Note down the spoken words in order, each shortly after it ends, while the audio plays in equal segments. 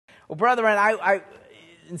Well, brethren,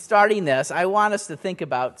 in starting this, I want us to think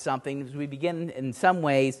about something as we begin. In some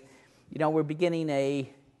ways, we're beginning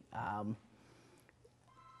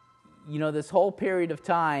this whole period of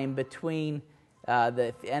time between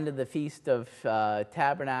the end of the Feast of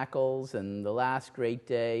Tabernacles and the last great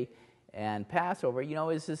day and Passover.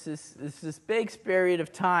 Is this big period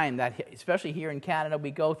of time that, especially here in Canada,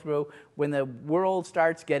 we go through when the world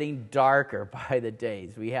starts getting darker by the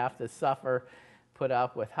days. We have to put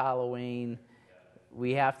up with Halloween.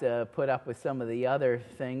 We have to put up with some of the other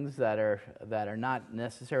things that are not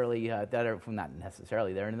necessarily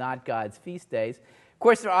they're not God's feast days. Of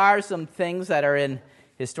course, there are some things that are in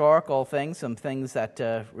historical things, some things that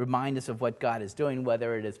remind us of what God is doing,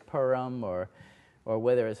 whether it is Purim or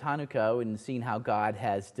whether it's Hanukkah, and seeing how God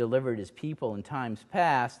has delivered His people in times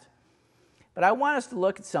past. But I want us to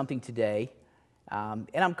look at something today, and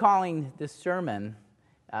I'm calling this sermon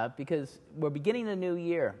because we're beginning a new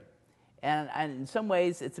year. And in some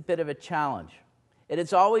ways, it's a bit of a challenge. It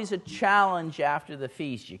is always a challenge after the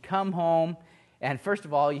feast. You come home, and first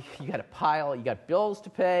of all, you got bills to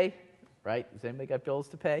pay, right? Has anybody got bills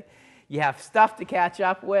to pay? You have stuff to catch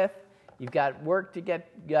up with. You've got work to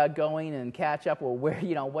get going and catch up with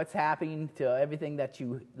what's happening to everything that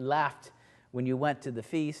you left when you went to the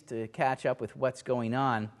feast, to catch up with what's going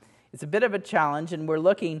on. It's a bit of a challenge, and we're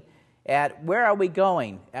looking at where are we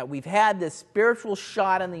going. We've had this spiritual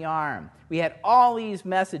shot in the arm. We had all these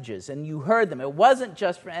messages, and you heard them. It wasn't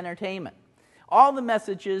just for entertainment. All the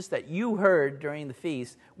messages that you heard during the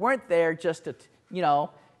feast weren't there just to,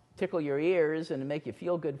 tickle your ears and make you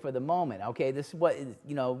feel good for the moment. Okay, this is what,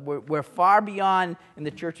 we're far beyond in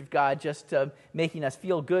the Church of God just making us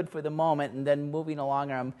feel good for the moment and then moving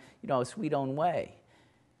along our, sweet own way.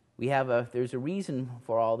 There's a reason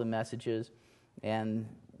for all the messages, and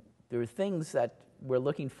there are things that we're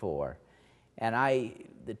looking for. And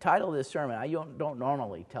the title of this sermon, I don't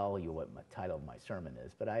normally tell you what the title of my sermon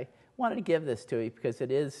is, but I wanted to give this to you because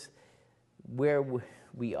it is where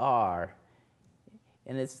we are,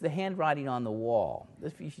 and it's the handwriting on the wall.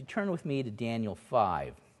 If you should turn with me to Daniel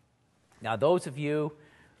 5. Now, those of you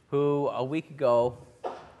who a week ago,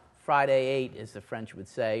 Friday 8, as the French would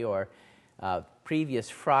say, or previous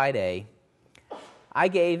Friday, I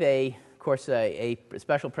gave a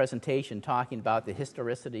special presentation talking about the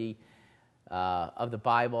historicity of the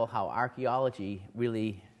Bible, how archaeology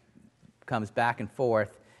really comes back and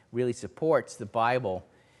forth, really supports the Bible,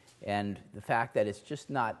 and the fact that it's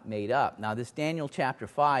just not made up. Now, this Daniel chapter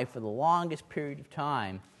 5, for the longest period of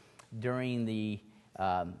time during the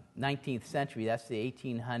 19th century, that's the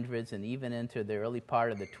 1800s, and even into the early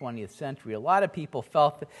part of the 20th century, a lot of people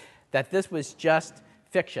felt that this was just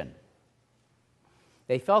fiction.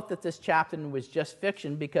 They felt that this chapter was just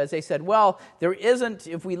fiction because they said, well, there isn't,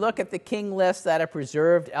 if we look at the king lists that are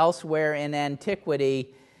preserved elsewhere in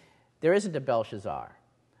antiquity, there isn't a Belshazzar.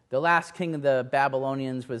 The last king of the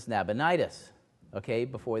Babylonians was Nabonidus,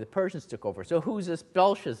 before the Persians took over. So who's this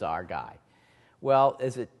Belshazzar guy? Well,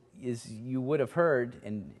 as you would have heard,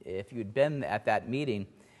 and if you'd been at that meeting,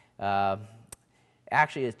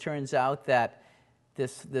 actually it turns out that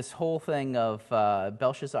this whole thing of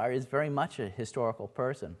Belshazzar is very much a historical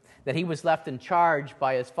person. That he was left in charge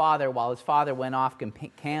by his father while his father went off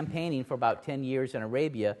campaigning for about 10 years in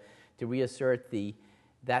Arabia to reassert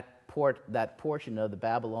that portion of the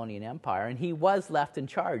Babylonian Empire. And he was left in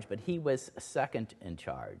charge, but he was second in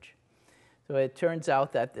charge. So it turns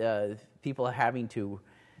out that people are having to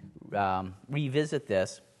revisit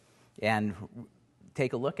this and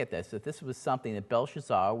take a look at this, that this was something that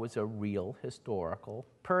Belshazzar was a real historical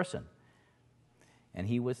person. And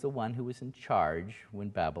he was the one who was in charge when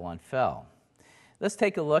Babylon fell. Let's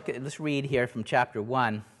take a look, let's read here from chapter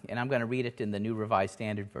 1, and I'm going to read it in the New Revised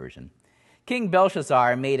Standard Version. King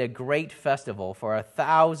Belshazzar made a great festival for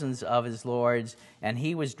thousands of his lords, and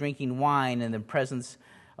he was drinking wine in the presence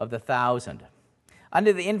of the 1,000.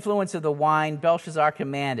 Under the influence of the wine, Belshazzar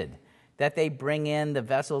commanded that they bring in the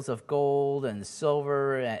vessels of gold and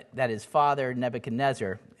silver that his father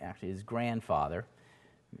Nebuchadnezzar, actually his grandfather,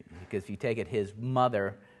 because if you take it, his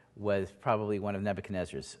mother was probably one of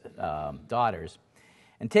Nebuchadnezzar's daughters,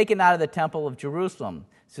 and taken out of the temple of Jerusalem,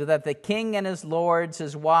 so that the king and his lords,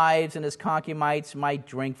 his wives, and his concubines might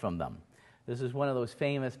drink from them. This is one of those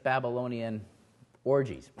famous Babylonian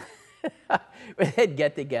orgies. They'd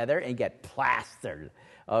get together and get plastered,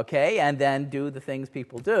 and then do the things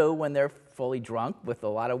people do when they're fully drunk with a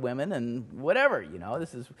lot of women and whatever,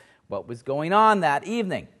 This is what was going on that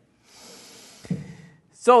evening.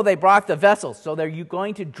 So they brought the vessels. So they're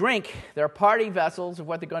going to drink. Their party vessels of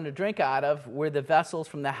what they're going to drink out of were the vessels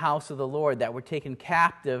from the house of the Lord that were taken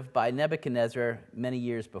captive by Nebuchadnezzar many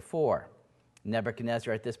years before.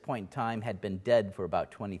 Nebuchadnezzar at this point in time had been dead for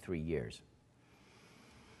about 23 years.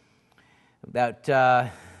 That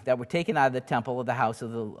were taken out of the temple of the house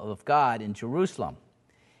of God in Jerusalem.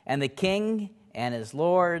 And the king and his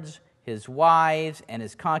lords, his wives, and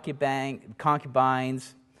his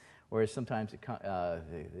concubines, or as sometimes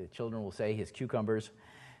the children will say, his cucumbers,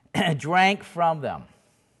 drank from them.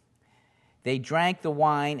 They drank the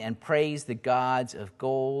wine and praised the gods of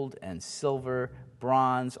gold and silver,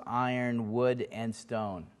 bronze, iron, wood, and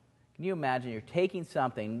stone. Can you imagine? You're taking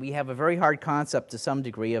something. We have a very hard concept to some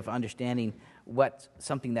degree of understanding what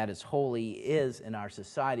something that is holy is in our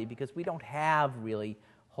society, because we don't have really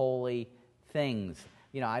holy things.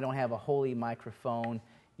 I don't have a holy microphone.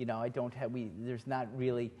 There's not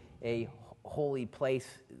really a holy place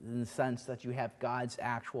in the sense that you have God's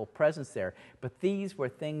actual presence there. But these were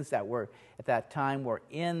things that were, at that time, were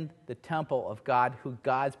in the temple of God, who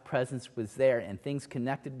God's presence was there, and things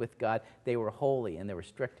connected with God, they were holy, and there were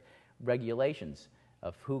strict regulations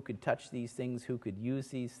of who could touch these things, who could use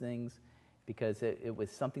these things, because it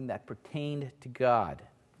was something that pertained to God.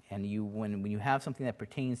 And when you have something that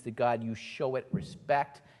pertains to God, you show it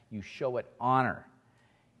respect, you show it honor.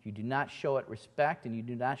 If you do not show it respect and you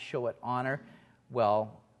do not show it honor,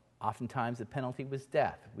 well, oftentimes the penalty was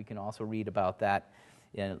death. We can also read about that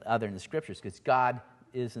in the Scriptures, because God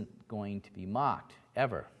isn't going to be mocked,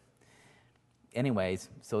 ever. Anyways,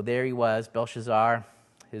 so there he was, Belshazzar,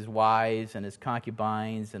 his wives and his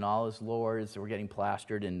concubines and all his lords were getting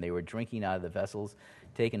plastered, and they were drinking out of the vessels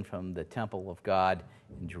taken from the temple of God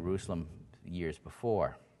in Jerusalem years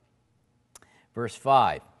before. Verse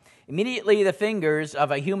 5. Immediately the fingers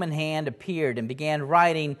of a human hand appeared and began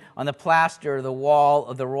writing on the plaster of the wall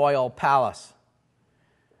of the royal palace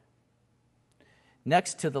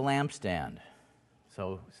next to the lampstand.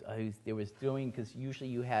 So they was doing, because usually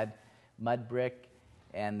you had mud brick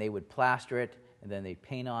and they would plaster it and then they'd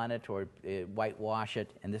paint on it or whitewash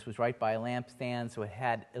it, and this was right by a lampstand, so it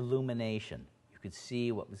had illumination. You could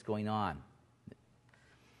see what was going on.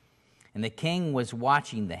 And the king was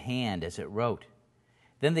watching the hand as it wrote.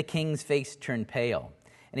 Then the king's face turned pale,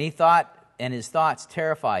 and his thoughts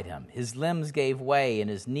terrified him. His limbs gave way,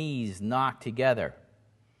 and his knees knocked together.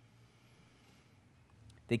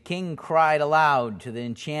 The king cried aloud to the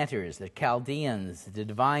enchanters, the Chaldeans, the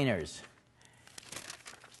diviners.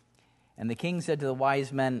 And the king said to the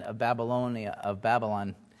wise men of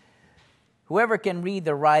Babylon, whoever can read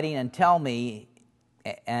the writing and tell me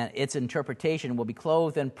its interpretation will be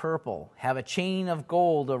clothed in purple, have a chain of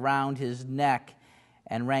gold around his neck,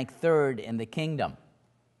 and rank third in the kingdom.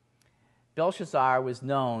 Belshazzar was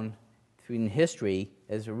known in history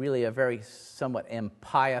as really a very somewhat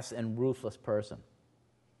impious and ruthless person.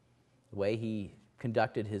 The way he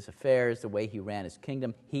conducted his affairs, the way he ran his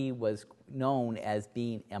kingdom, he was known as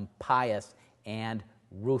being impious and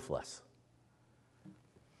ruthless.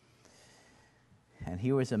 And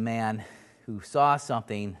he was a man who saw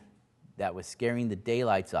something that was scaring the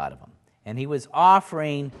daylights out of him. And he was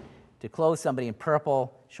offering to clothe somebody in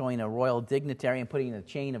purple, showing a royal dignitary and putting a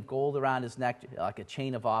chain of gold around his neck, like a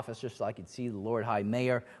chain of office, just like you'd see the Lord High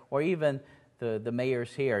Mayor, or even the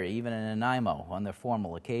mayors here, even in Nanaimo, on their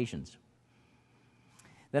formal occasions.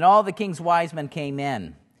 Then all the king's wise men came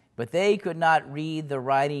in, but they could not read the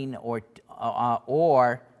writing or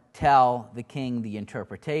tell the king the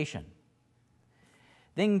interpretation.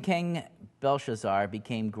 Then King Belshazzar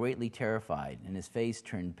became greatly terrified, and his face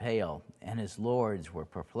turned pale, and his lords were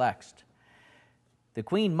perplexed. The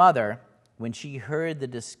queen mother, when she heard the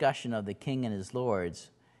discussion of the king and his lords,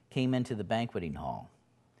 came into the banqueting hall.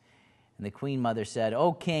 And the queen mother said,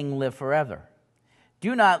 O king, live forever.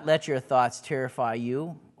 Do not let your thoughts terrify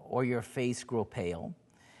you, or your face grow pale.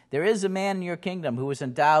 There is a man in your kingdom who is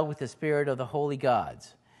endowed with the spirit of the holy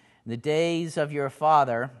gods. In the days of your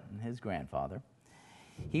father, his grandfather,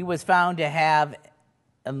 he was found to have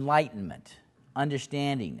enlightenment,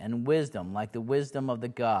 understanding, and wisdom like the wisdom of the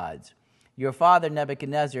gods. Your father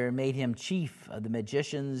Nebuchadnezzar made him chief of the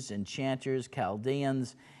magicians, enchanters,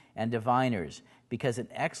 Chaldeans, and diviners, because an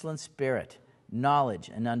excellent spirit,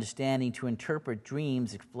 knowledge, and understanding to interpret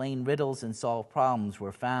dreams, explain riddles, and solve problems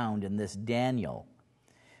were found in this Daniel,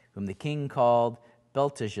 whom the king called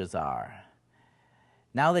Belteshazzar.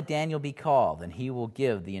 Now let Daniel be called, and he will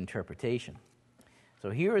give the interpretation. So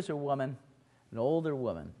here is a woman, an older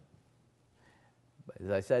woman. As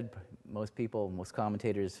I said, most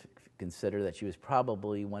commentators consider that she was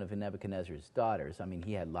probably one of Nebuchadnezzar's daughters. I mean,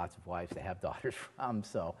 he had lots of wives to have daughters from,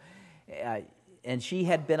 so and she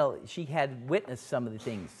had witnessed some of the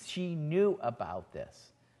things. She knew about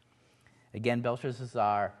this. Again,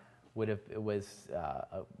 Belshazzar would have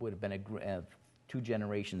been 2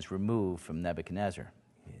 generations removed from Nebuchadnezzar,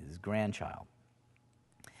 his grandchild.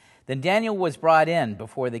 Then Daniel was brought in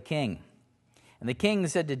before the king. And the king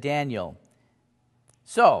said to Daniel,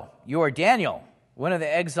 "So, you are Daniel, one of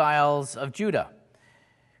the exiles of Judah,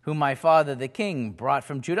 whom my father the king brought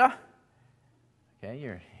from Judah?"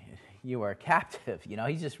 Okay, you are captive.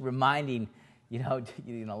 He's just reminding, a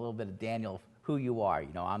little bit of Daniel, who you are.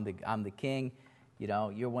 I'm the king.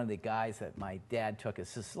 You're one of the guys that my dad took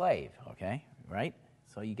as a slave. Okay, right?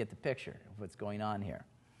 So you get the picture of what's going on here.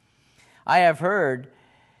 "I have heard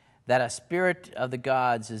that a spirit of the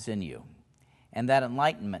gods is in you, and that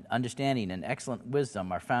enlightenment, understanding, and excellent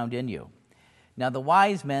wisdom are found in you. Now the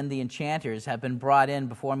wise men, the enchanters, have been brought in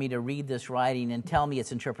before me to read this writing and tell me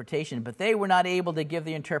its interpretation, but they were not able to give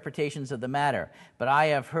the interpretations of the matter. But I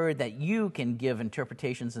have heard that you can give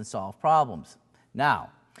interpretations and solve problems.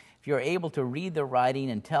 Now, if you are able to read the writing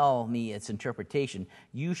and tell me its interpretation,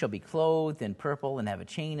 you shall be clothed in purple and have a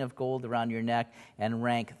chain of gold around your neck and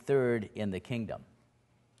rank 3rd in the kingdom."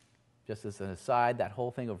 Just as an aside, that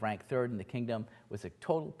whole thing of rank 3rd in the kingdom was a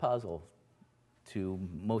total puzzle to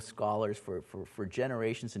most scholars for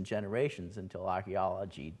generations and generations, until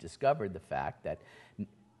archaeology discovered the fact that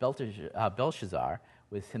Belshazzar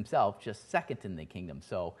was himself just 2nd in the kingdom.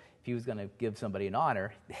 So if he was going to give somebody an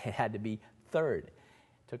honor, it had to be 3rd.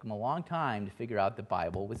 It took him a long time to figure out the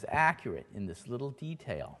Bible was accurate in this little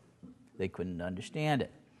detail. They couldn't understand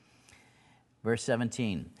it. Verse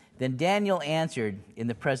 17, "Then Daniel answered in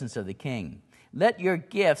the presence of the king, 'Let your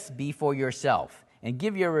gifts be for yourself, and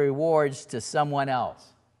give your rewards to someone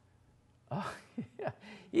else.'" Oh,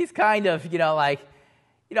 he's kind of, okay,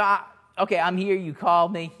 I'm here, you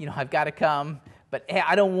called me, I've got to come, but hey,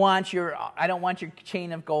 I don't want your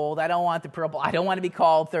chain of gold, I don't want the purple, I don't want to be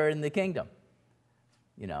called 3rd in the kingdom.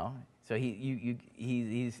 So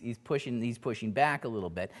he's pushing back a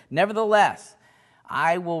little bit. "Nevertheless,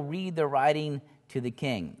 I will read the writing to the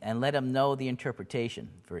king and let him know the interpretation."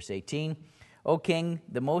 Verse 18, "O king,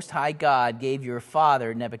 the Most High God gave your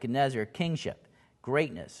father Nebuchadnezzar kingship,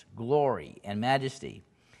 greatness, glory, and majesty.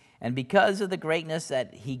 And because of the greatness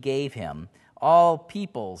that he gave him, all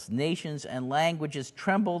peoples, nations, and languages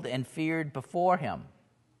trembled and feared before him.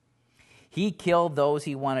 He killed those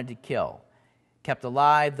he wanted to kill, kept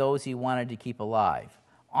alive those he wanted to keep alive,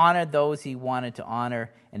 honored those he wanted to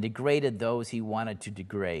honor, and degraded those he wanted to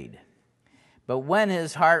degrade. But when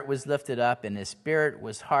his heart was lifted up and his spirit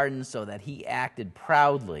was hardened so that he acted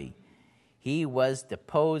proudly, he was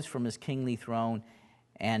deposed from his kingly throne,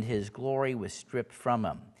 and his glory was stripped from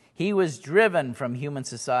him. He was driven from human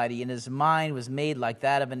society, and his mind was made like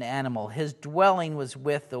that of an animal. His dwelling was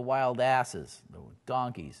with the wild asses, the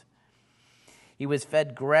donkeys. He was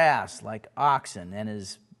fed grass like oxen, and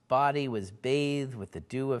his body was bathed with the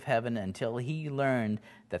dew of heaven until he learned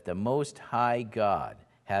that the Most High God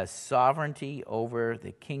has sovereignty over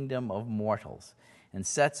the kingdom of mortals and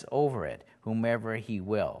sets over it whomever he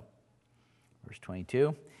will." Verse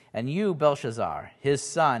 22, "And you, Belshazzar, his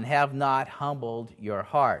son, have not humbled your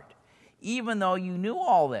heart, even though you knew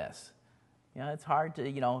all this." It's hard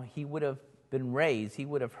to, he would have been raised, he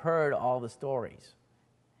would have heard all the stories.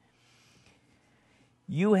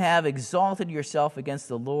 "You have exalted yourself against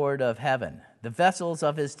the Lord of heaven. The vessels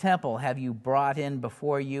of his temple have you brought in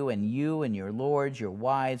before you and your lords, your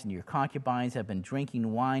wives, and your concubines have been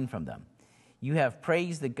drinking wine from them. You have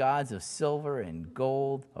praised the gods of silver and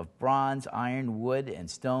gold, of bronze, iron, wood, and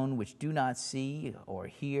stone, which do not see or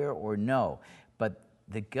hear or know, but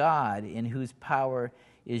the God in whose power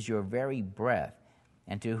is your very breath,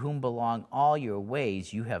 and to whom belong all your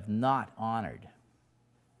ways, you have not honored.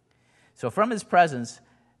 So from his presence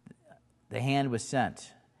the hand was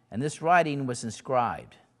sent, and this writing was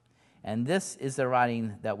inscribed. And this is the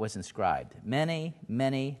writing that was inscribed: many,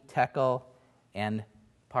 many, tekel, and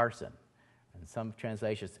parson. In some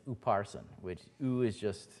translations, uparson, which u is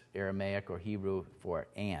just Aramaic or Hebrew for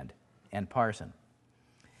and parson.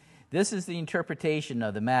 This is the interpretation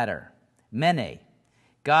of the matter. Mene,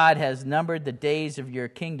 God has numbered the days of your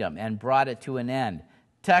kingdom and brought it to an end.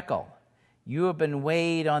 Tekel, you have been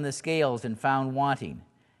weighed on the scales and found wanting.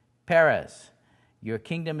 Peres, your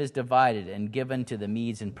kingdom is divided and given to the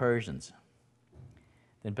Medes and Persians.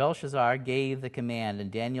 Then Belshazzar gave the command,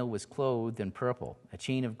 and Daniel was clothed in purple. A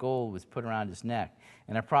chain of gold was put around his neck,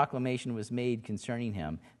 and a proclamation was made concerning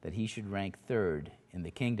him that he should rank third in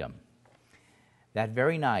the kingdom. That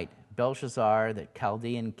very night, Belshazzar, the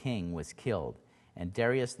Chaldean king, was killed, and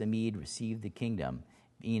Darius the Mede received the kingdom,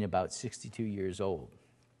 being about 62 years old.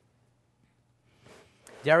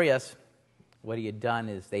 Darius, what he had done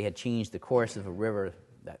is they had changed the course of a river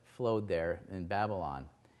that flowed there in Babylon.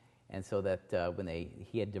 And so that when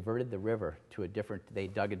he had diverted the river to they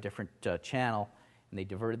dug a different channel, and they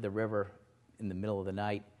diverted the river in the middle of the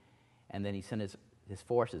night, and then he sent his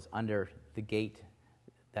forces under the gate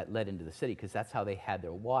that led into the city, because that's how they had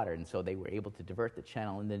their water. And so they were able to divert the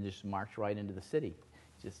channel and then just march right into the city.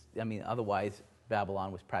 Otherwise,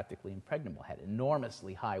 Babylon was practically impregnable, had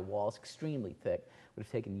enormously high walls, extremely thick, would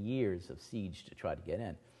have taken years of siege to try to get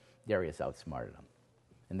in. Darius outsmarted them.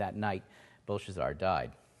 And that night, Belshazzar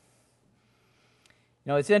died.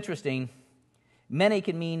 It's interesting. Many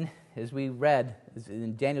can mean, as we read,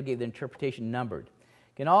 and Daniel gave the interpretation, numbered.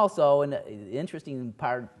 Can also, and the interesting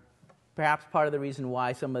part, perhaps part of the reason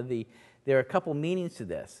why there are a couple meanings to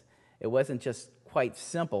this. It wasn't just quite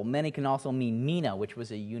simple. Many can also mean mina, which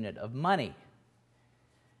was a unit of money.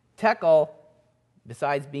 Tekel,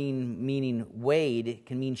 besides meaning weighed, it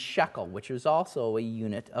can mean shekel, which was also a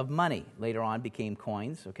unit of money. Later on became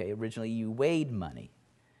coins. Originally you weighed money.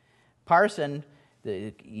 Parson,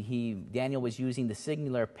 Daniel was using the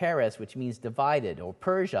singular paris, which means divided, or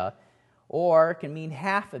Persia, or can mean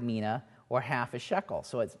half a mina or half a shekel.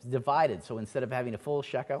 So it's divided. So instead of having a full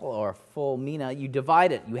shekel or a full mina, you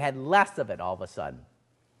divide it. You had less of it all of a sudden.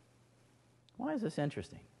 Why is this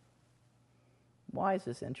interesting? Why is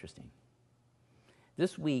this interesting?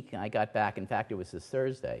 This week, I got back, in fact, it was this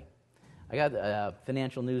Thursday, I got a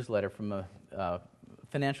financial newsletter from a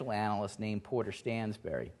financial analyst named Porter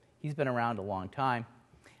Stansberry. He's been around a long time,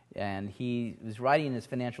 and he was writing his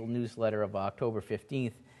financial newsletter of October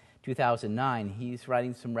 15th, 2009. He's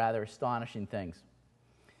writing some rather astonishing things.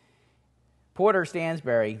 Porter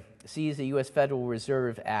Stansberry sees the U.S. Federal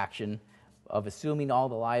Reserve action of assuming all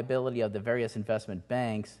the liability of the various investment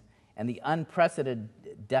banks and the unprecedented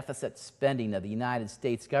deficit spending of the United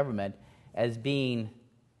States government as being,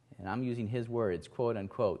 and I'm using his words, quote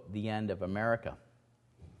unquote, the end of America.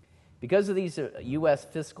 Because of these U.S.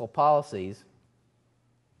 fiscal policies,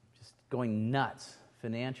 just going nuts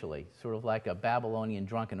financially, sort of like a Babylonian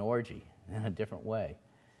drunken orgy in a different way,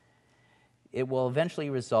 it will eventually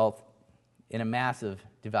result in a massive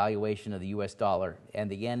devaluation of the U.S. dollar and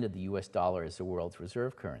the end of the U.S. dollar as the world's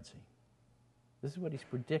reserve currency. This is what he's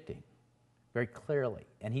predicting very clearly,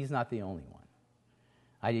 and he's not the only one.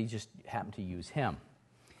 I just happen to use him.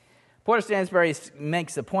 Porter Stansberry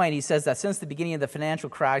makes the point. He says that since the beginning of the financial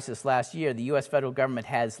crisis last year, the U.S. federal government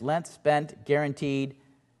has spent, guaranteed,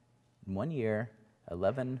 in 1 year,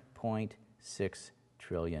 $11.6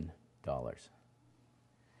 trillion,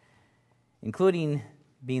 including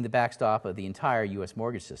being the backstop of the entire U.S.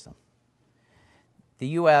 mortgage system. The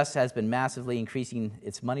U.S. has been massively increasing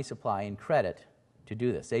its money supply and credit to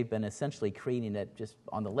do this. They've been essentially creating it just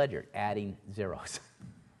on the ledger, adding zeros.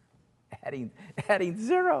 adding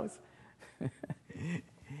zeros.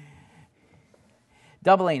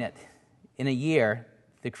 Doubling it in a year,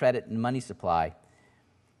 the credit and money supply.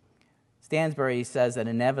 Stansberry says that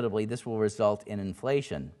inevitably this will result in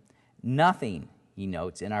inflation. Nothing, he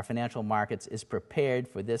notes, in our financial markets is prepared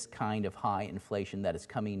for this kind of high inflation that is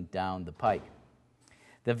coming down the pike.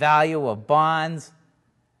 The value of bonds,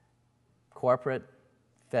 corporate,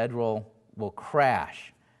 federal, will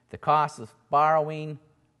crash. The cost of borrowing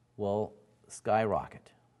will skyrocket.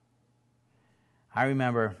 I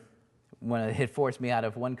remember when it had forced me out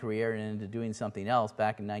of one career and into doing something else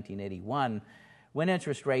back in 1981, when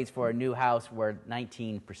interest rates for a new house were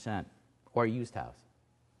 19%, or a used house.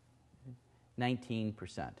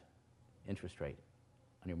 19% interest rate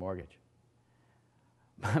on your mortgage.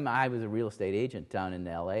 I was a real estate agent down in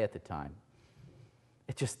L.A. at the time.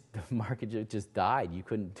 The market just died. You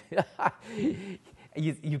couldn't,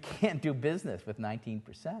 you can't do business with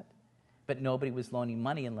 19%. But nobody was loaning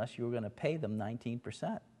money unless you were going to pay them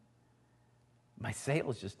 19%. My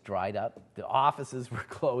sales just dried up. The offices were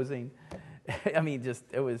closing.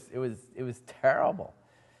 It was terrible.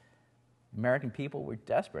 American people were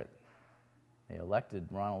desperate. They elected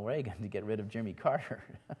Ronald Reagan to get rid of Jimmy Carter.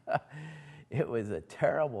 It was a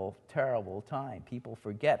terrible, terrible time. People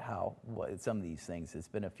forget some of these things. It's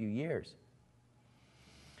been a few years.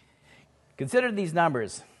 Consider these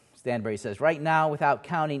numbers, Stansberry says. Right now, without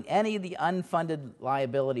counting any of the unfunded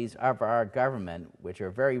liabilities of our government, which are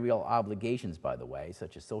very real obligations, by the way,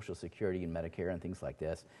 such as Social Security and Medicare and things like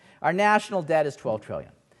this, our national debt is $12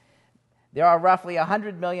 trillion. There are roughly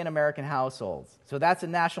 100 million American households. So that's a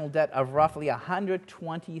national debt of roughly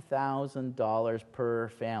 $120,000 per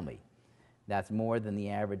family. That's more than the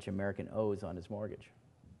average American owes on his mortgage.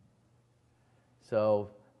 So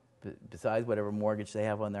besides whatever mortgage they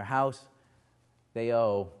have on their house, they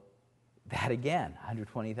owe that again,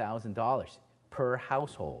 $120,000. per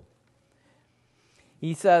household.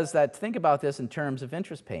 He says that, think about this in terms of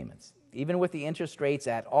interest payments. Even with the interest rates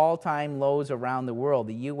at all-time lows around the world,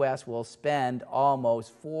 the U.S. will spend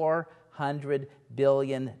almost $400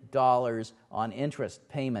 billion on interest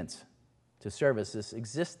payments to service this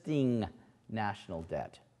existing national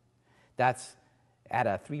debt. That's at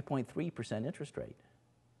a 3.3% interest rate.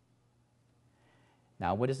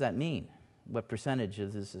 Now, what does that mean? What percentage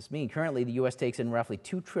does this mean? Currently, the U.S. takes in roughly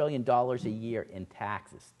 $2 trillion a year in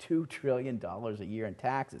taxes. $2 trillion a year in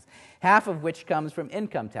taxes, half of which comes from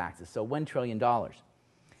income taxes, so $1 trillion.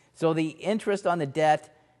 So the interest on the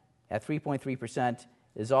debt at 3.3%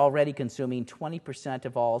 is already consuming 20%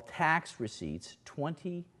 of all tax receipts,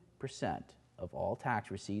 20% of all tax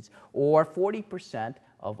receipts, or 40%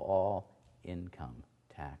 of all income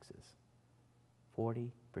taxes. 40%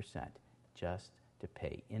 just to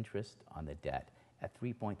pay interest on the debt at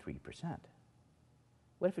 3.3%.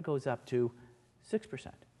 What if it goes up to 6%?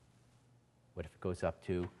 What if it goes up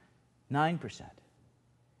to 9%?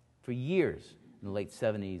 For years, in the late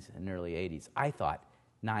 70s and early 80s, I thought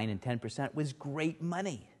 9 and 10% was great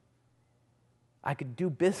money. I could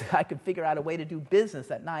do business. I could figure out a way to do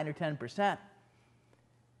business at 9 or 10%,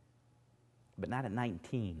 but not at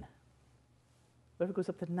 19. What if it goes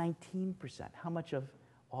up to 19%? How much of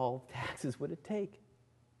all taxes would it take?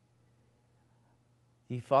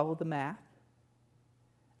 Do you follow the math?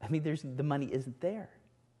 I mean, the money isn't there.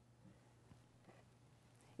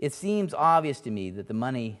 It seems obvious to me that the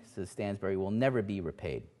money, says Stansbury, will never be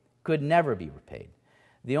repaid, could never be repaid.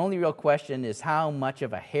 The only real question is how much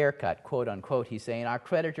of a haircut, quote unquote, he's saying, our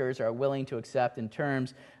creditors are willing to accept in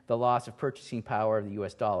terms of the loss of purchasing power of the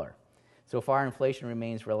U.S. dollar. So far, inflation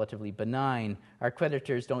remains relatively benign. Our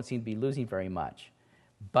creditors don't seem to be losing very much.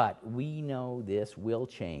 But we know this will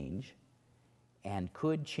change and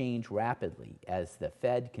could change rapidly as the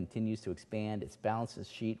Fed continues to expand its balance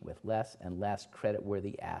sheet with less and less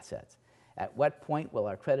creditworthy assets. At what point will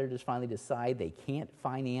our creditors finally decide they can't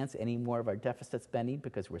finance any more of our deficit spending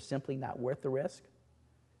because we're simply not worth the risk?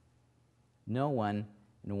 No one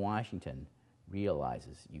in Washington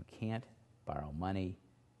realizes you can't borrow money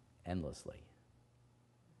endlessly.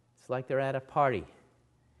 It's like they're at a party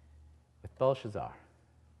with Belshazzar,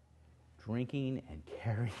 drinking and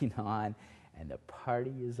carrying on, and the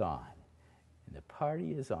party is on. And the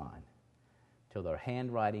party is on till their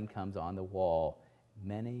handwriting comes on the wall,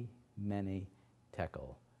 many, many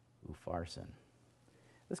tekel upharsin.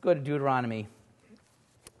 Let's go to Deuteronomy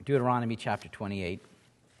chapter 28.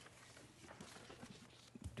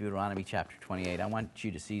 Deuteronomy chapter 28. I want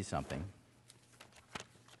you to see something.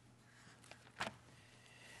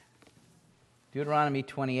 Deuteronomy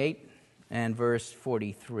 28 and verse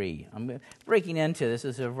 43. I'm breaking into this.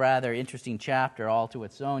 This is a rather interesting chapter all to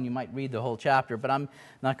its own. You might read the whole chapter, but I'm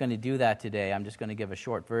not going to do that today. I'm just going to give a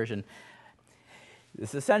short version.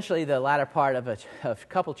 It's essentially the latter part of a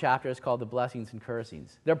couple chapters called the blessings and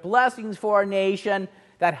cursings. They're blessings for a nation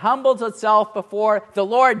that humbles itself before the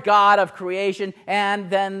Lord God of creation, and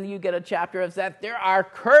then you get a chapter of that there are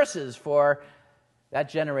curses for that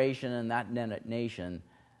generation and that nation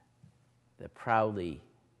that proudly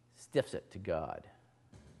stiffs it to God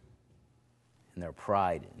in their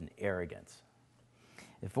pride and arrogance.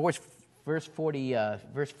 In verse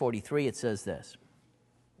 43, it says this: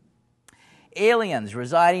 aliens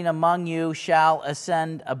residing among you shall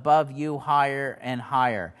ascend above you higher and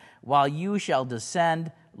higher, while you shall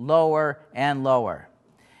descend lower and lower.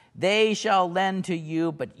 They shall lend to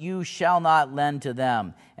you, but you shall not lend to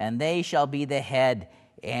them, and they shall be the head,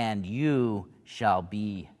 and you shall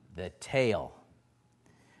be the tail.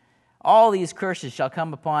 All these curses shall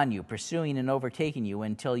come upon you, pursuing and overtaking you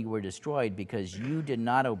until you were destroyed, because you did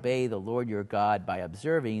not obey the Lord your God by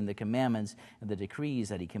observing the commandments and the decrees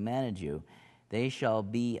that he commanded you. They shall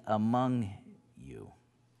be among you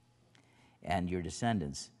and your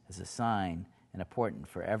descendants as a sign and a portent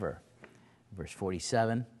forever. Verse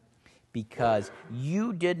 47, because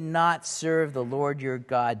you did not serve the Lord your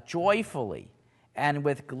God joyfully and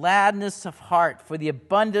with gladness of heart for the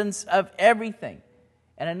abundance of everything.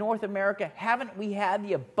 And in North America, haven't we had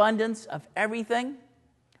the abundance of everything?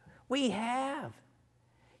 We have.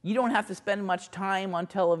 You don't have to spend much time on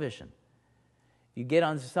television. You get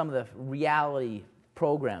on some of the reality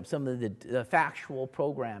programs, some of the factual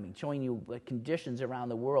programming, showing you conditions around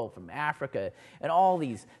the world, from Africa, and all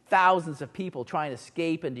these thousands of people trying to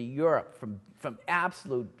escape into Europe from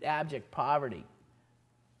absolute abject poverty,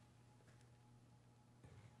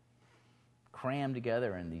 crammed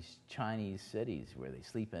together in these Chinese cities where they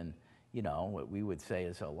sleep in, what we would say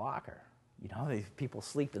is a locker. These people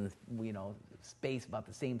sleep in, space about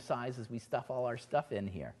the same size as we stuff all our stuff in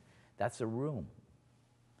here. That's a room.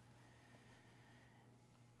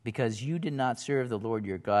 Because you did not serve the Lord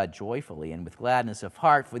your God joyfully and with gladness of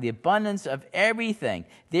heart for the abundance of everything.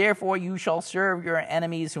 Therefore you shall serve your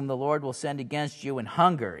enemies whom the Lord will send against you in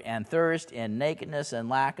hunger and thirst and nakedness and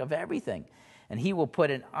lack of everything. And he will put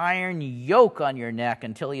an iron yoke on your neck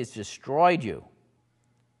until he has destroyed you.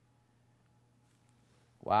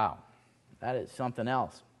 Wow, that is something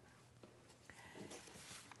else.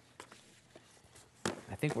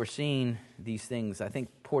 I think we're seeing these things. I think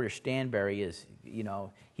Porter Stanberry is,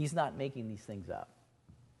 he's not making these things up.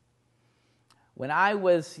 When I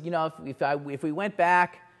was, if we went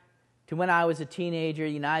back to when I was a teenager,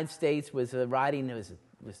 the United States was was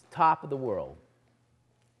top of the world.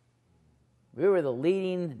 We were the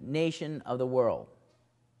leading nation of the world.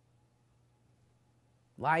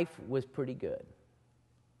 Life was pretty good.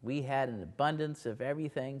 We had an abundance of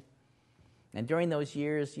everything. And during those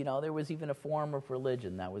years, there was even a form of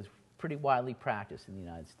religion that was pretty widely practiced in the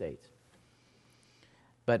United States.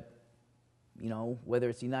 But, whether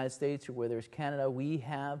it's the United States or whether it's Canada, we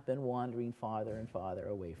have been wandering farther and farther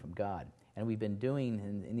away from God. And we've been doing,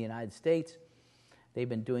 in the United States, they've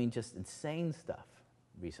been doing just insane stuff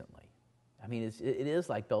recently. I mean, it is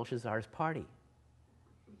like Belshazzar's party.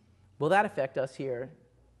 Will that affect us here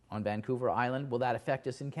on Vancouver Island? Will that affect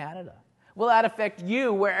us in Canada? Will that affect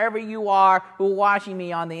you wherever you are who are watching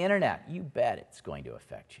me on the internet? You bet it's going to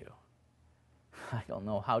affect you. I don't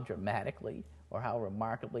know how dramatically or how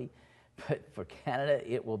remarkably, but for Canada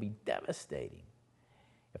it will be devastating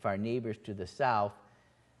if our neighbors to the south,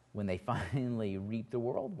 when they finally reap the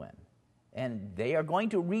whirlwind. And they are going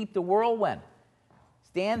to reap the whirlwind.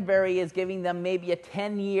 Stanberry is giving them maybe a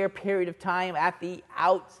 10-year period of time at the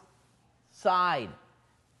outside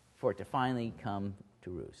for it to finally come to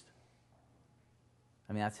roost.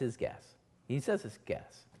 I mean, that's his guess. He says it's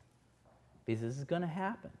guess. Because this is going to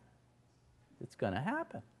happen. It's going to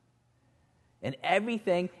happen. And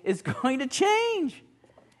everything is going to change.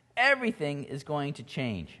 Everything is going to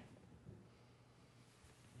change.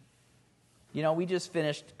 We just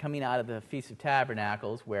finished coming out of the Feast of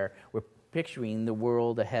Tabernacles where we're picturing the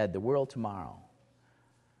world ahead, the world tomorrow.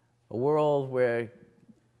 A world where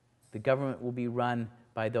the government will be run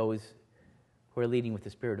by those who are leading with the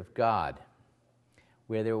Spirit of God,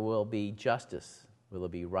 where there will be justice, where there will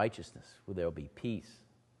be righteousness, where there will be peace.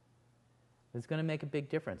 It's going to make a big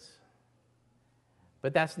difference.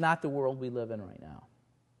 But that's not the world we live in right now.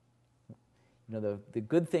 The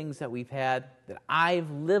good things that we've had, that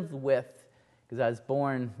I've lived with, because I was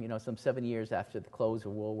born, some 7 years after the close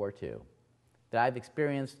of World War II, that I've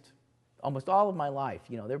experienced almost all of my life.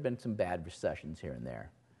 There have been some bad recessions here and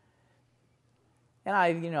there.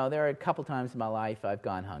 And there are a couple times in my life I've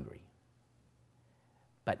gone hungry.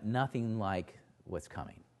 But nothing like what's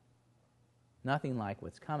coming. Nothing like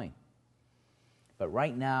what's coming. But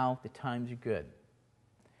right now, the times are good.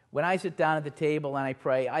 When I sit down at the table and I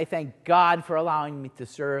pray, I thank God for allowing me to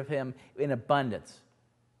serve Him in abundance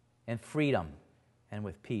and freedom and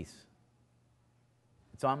with peace.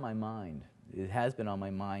 It's on my mind. It has been on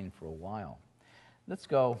my mind for a while. Let's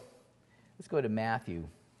go to Matthew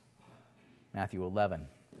 11.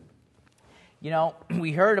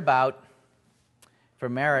 We heard about,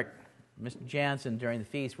 from Eric, Mr. Jansen, during the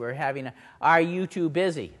feast, we're having "Are you too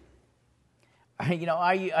busy?" Are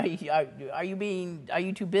you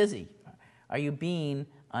too busy? Are you being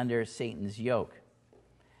under Satan's yoke?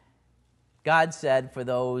 God said for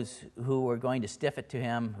those who were going to stiff it to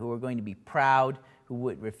Him, who were going to be proud, who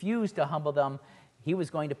would refuse to humble them, He was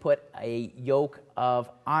going to put a yoke of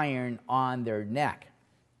iron on their neck.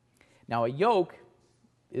 Now, a yoke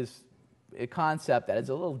is a concept that is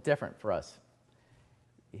a little different for us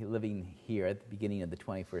living here at the beginning of the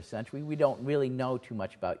 21st century. We don't really know too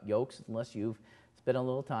much about yokes unless you've spent a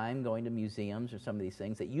little time going to museums or some of these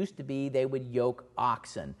things. It used to be they would yoke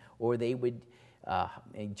oxen, or they would,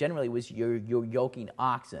 generally it was you're yoking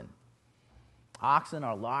oxen. Oxen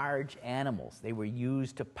are large animals. They were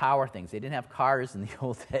used to power things. They didn't have cars in the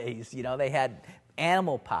old days. They had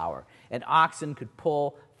animal power, and oxen could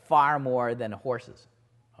pull far more than horses.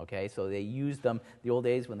 Okay, so they used them the old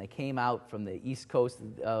days when they came out from the east coast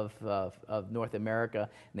of North America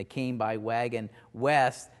and they came by wagon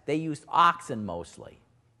west. They used oxen mostly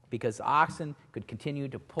because oxen could continue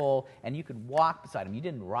to pull, and you could walk beside them. You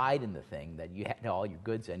didn't ride in the thing that you had all your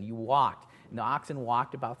goods in. You walked, and the oxen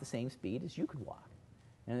walked about the same speed as you could walk,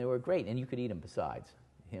 and they were great. And you could eat them besides.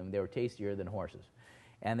 They were tastier than horses,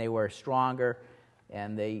 and they were stronger.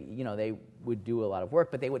 And they would do a lot of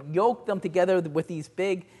work, but they would yoke them together with these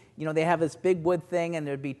big, they have this big wood thing, and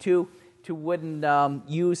there'd be two wooden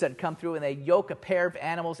ewes that come through, and they'd yoke a pair of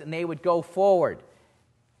animals, and they would go forward.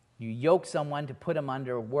 You yoke someone to put them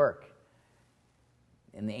under work.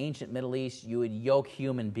 In the ancient Middle East, you would yoke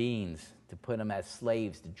human beings to put them as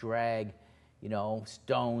slaves, to drag,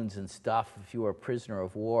 stones and stuff if you were a prisoner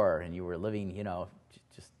of war and you were living, you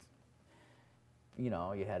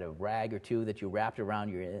had a rag or two that you wrapped around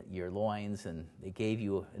your loins, and they gave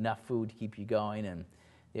you enough food to keep you going, and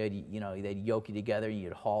they'd yoke you together and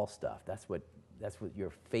you'd haul stuff. That's what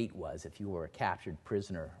your fate was if you were a captured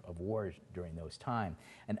prisoner of war during those times.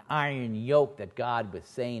 An iron yoke that God was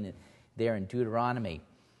saying there in Deuteronomy,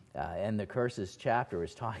 and the curses chapter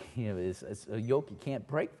is talking of is a yoke you can't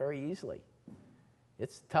break very easily.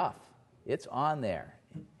 It's tough. It's on there,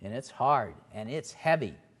 and it's hard, and it's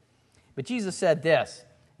heavy. But Jesus said this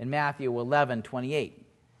in Matthew 11:28.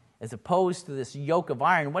 As opposed to this yoke of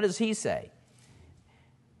iron, what does he say?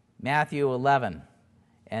 Matthew 11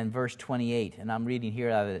 and verse 28, and I'm reading here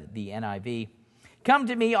out of the NIV. Come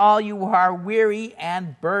to me, all you who are weary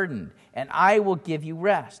and burdened, and I will give you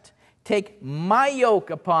rest. Take my yoke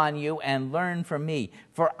upon you and learn from me,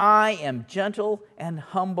 for I am gentle and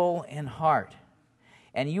humble in heart,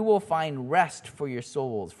 and you will find rest for your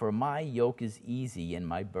souls, for my yoke is easy and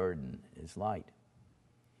my burden is light.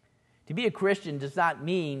 To be a Christian does not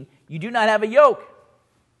mean you do not have a yoke.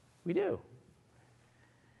 We do.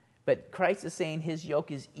 But Christ is saying his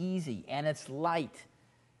yoke is easy and it's light.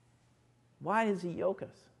 Why does he yoke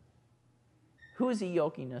us? Who is he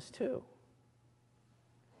yoking us to?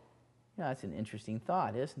 That's an interesting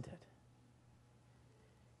thought, isn't it?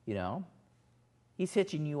 He's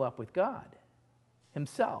hitching you up with God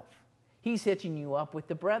himself. He's hitching you up with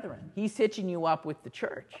the brethren. He's hitching you up with the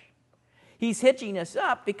church. He's hitching us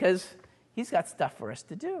up because he's got stuff for us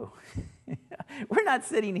to do. We're not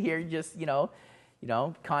sitting here just,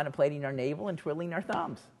 contemplating our navel and twiddling our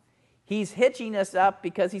thumbs. He's hitching us up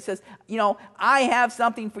because he says, I have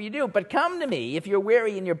something for you to do, but come to me. If you're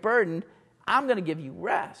weary and you're burdened, I'm going to give you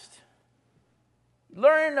rest.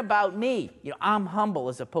 Learn about me. I'm humble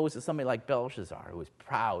as opposed to somebody like Belshazzar who was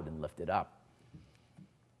proud and lifted up.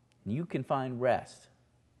 And you can find rest.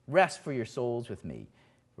 Rest for your souls with me.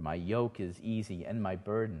 For my yoke is easy and my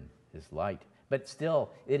burden is light. But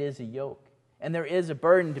still, it is a yoke. And there is a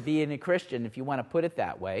burden to being a Christian, if you want to put it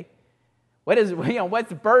that way. What's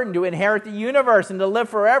the burden? To inherit the universe and to live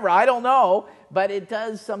forever? I don't know. But it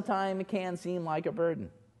can seem like a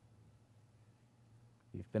burden.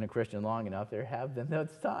 If you've been a Christian long enough, there have been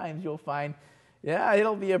those times you'll find,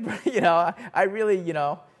 it'll be I really,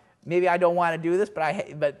 maybe I don't want to do this,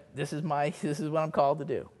 but this is what I'm called to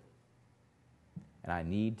do. And I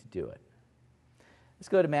need to do it. Let's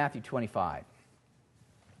go to Matthew 25.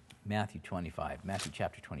 Matthew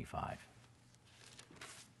chapter 25,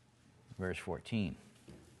 verse 14.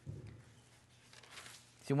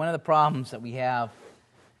 See, one of the problems that we have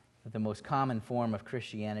with the most common form of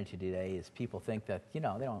Christianity today is people think that, they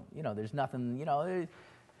don't, there's nothing, they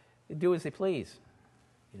do as they please,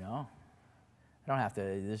 I don't have to,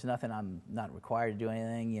 there's nothing, I'm not required to do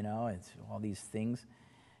anything, it's all these things.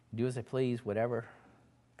 Do as I please, whatever.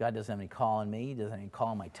 God doesn't have any call on me. He doesn't have any call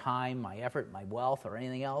on my time, my effort, my wealth, or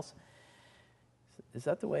anything else. Is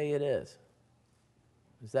that the way it is?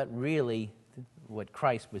 Is that really what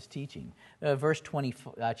Christ was teaching?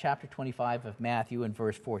 Chapter 25 of Matthew and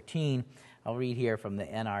verse 14. I'll read here from the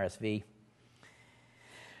NRSV.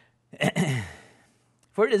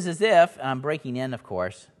 For it is as if, and I'm breaking in, of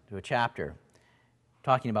course, to a chapter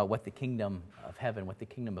talking about what the kingdom of heaven, what the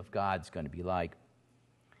kingdom of God is going to be like,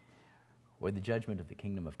 or the judgment of the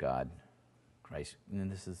kingdom of God. Christ,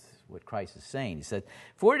 and this is what Christ is saying. He said,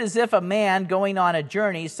 for it is as if a man going on a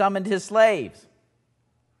journey summoned his slaves.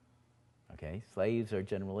 Okay, slaves are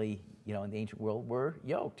generally, in the ancient world, were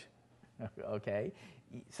yoked. Okay,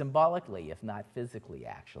 symbolically, if not physically,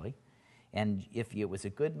 actually. And if it was a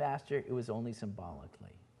good master, it was only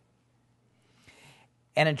symbolically.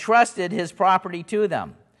 And entrusted his property to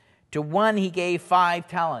them. To one he gave 5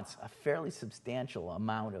 talents, a fairly substantial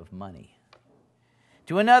amount of money.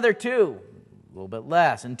 To another 2, a little bit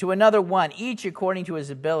less. And to another 1, each according to his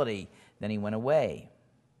ability. Then he went away.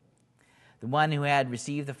 The one who had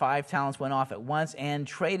received the 5 talents went off at once and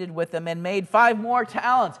traded with them and made 5 more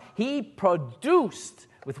talents. He produced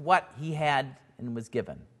with what he had and was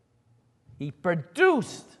given. He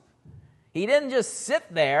produced. He didn't just sit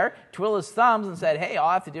there, twiddle his thumbs, and said, hey, all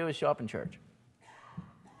I have to do is show up in church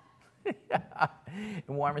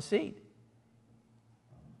and warm a seat.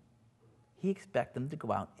 He expects them to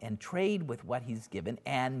go out and trade with what he's given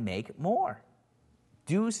and make more.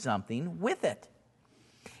 Do something with it.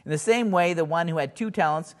 In the same way, the one who had 2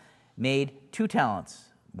 talents made 2 talents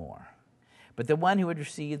more. But the one who had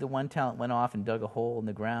received the 1 talent went off and dug a hole in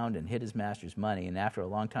the ground and hid his master's money. And after a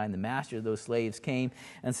long time, the master of those slaves came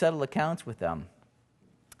and settled accounts with them.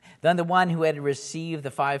 Then the one who had received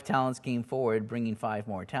the 5 talents came forward, bringing 5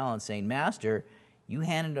 more talents, saying, Master, you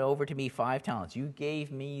handed over to me 5 talents. You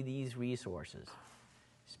gave me these resources,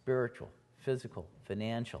 spiritual, physical,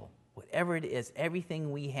 financial, whatever it is,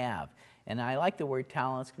 everything we have. And I like the word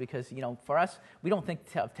talents because, for us, we don't think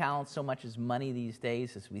of talents so much as money these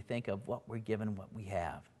days as we think of what we're given, what we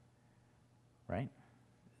have. Right?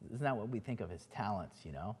 Isn't that what we think of as talents,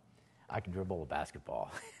 I can dribble a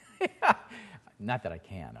basketball. Not that I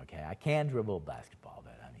can, okay? I can dribble a basketball,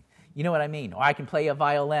 but you know what I mean. Or I can play a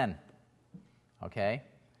violin, okay?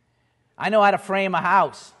 I know how to frame a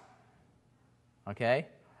house, okay?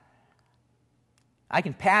 I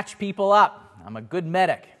can patch people up. I'm a good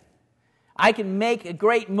medic. I can make a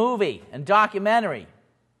great movie and documentary,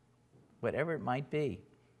 whatever it might be.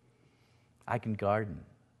 I can garden.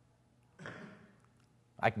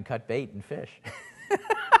 I can cut bait and fish.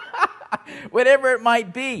 Whatever it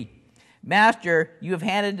might be. Master, you have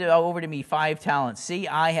handed over to me 5 talents. See,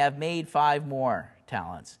 I have made 5 more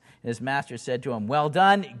talents. And his master said to him, Well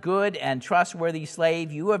done, good and trustworthy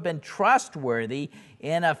slave. You have been trustworthy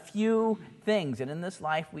in a few things. And in this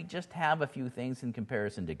life, we just have a few things in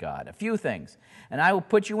comparison to God. A few things. And I will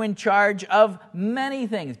put you in charge of many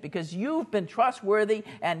things because you've been trustworthy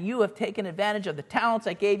and you have taken advantage of the talents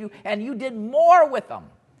I gave you and you did more with them.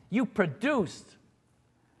 You produced.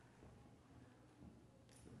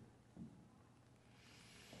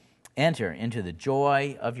 Enter into the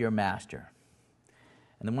joy of your master.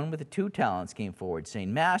 And the one with the 2 talents came forward,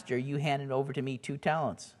 saying, Master, you handed over to me 2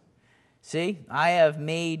 talents. See, I have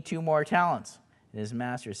made 2 more talents. And his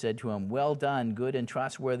master said to him, Well done, good and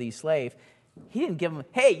trustworthy slave. He didn't give him,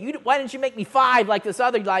 hey, why didn't you make me 5 like this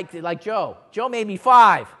other, like Joe? Joe made me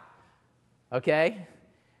 5. Okay?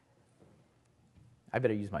 I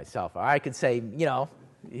better use myself. Or I could say,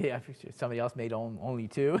 somebody else made only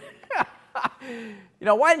 2.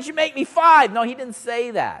 Why didn't you make me 5? No, he didn't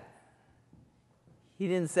say that. He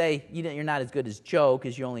didn't say, you're not as good as Joe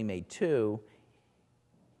because you only made 2.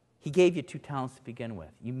 He gave you 2 talents to begin with.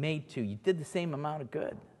 You made 2. You did the same amount of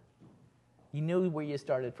good. You knew where you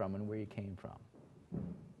started from and where you came from.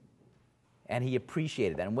 And he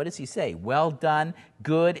appreciated that. And what does he say? Well done,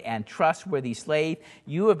 good and trustworthy slave.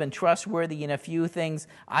 You have been trustworthy in a few things.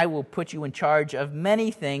 I will put you in charge of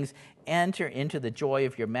many things. Enter into the joy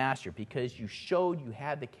of your master because you showed you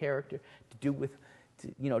had the character to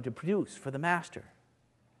produce for the master.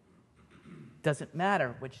 Doesn't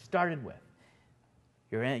matter what you started with.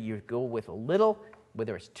 You go with a little,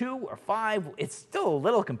 whether it's 2 or 5, it's still a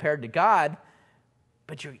little compared to God,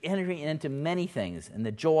 but you're entering into many things in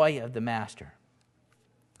the joy of the master.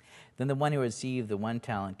 Then the one who received the 1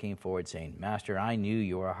 talent came forward saying, Master, I knew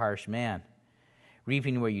you were a harsh man,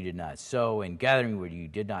 reaping where you did not sow and gathering where you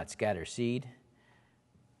did not scatter seed.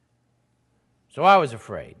 So I was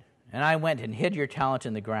afraid, and I went and hid your talent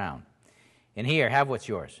in the ground. And here, have what's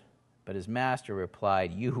yours. But his master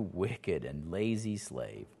replied, You wicked and lazy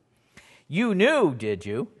slave. You knew, did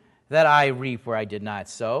you, that I reap where I did not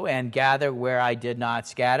sow and gather where I did not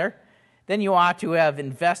scatter? Then you ought to have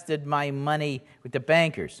invested my money with the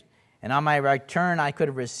bankers, and on my return I could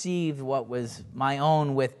have received what was my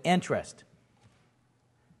own with interest.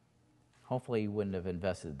 Hopefully you wouldn't have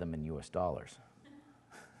invested them in U.S. dollars.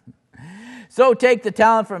 So take the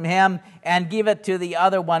talent from him and give it to the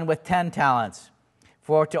other one with 10 talents.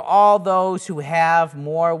 For to all those who have,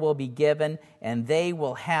 more will be given, and they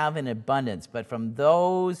will have in abundance. But from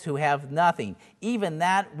those who have nothing, even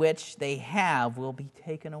that which they have will be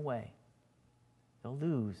taken away. They'll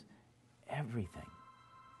lose everything.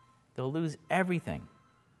 They'll lose everything.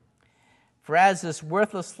 For for this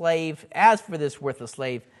worthless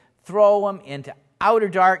slave, throw him into outer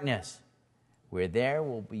darkness, where there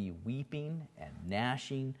will be weeping and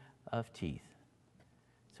gnashing of teeth.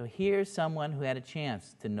 So here's someone who had a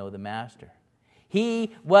chance to know the master.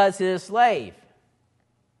 He was his slave.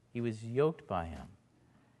 He was yoked by him.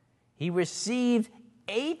 He received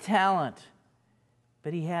a talent,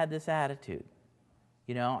 but he had this attitude.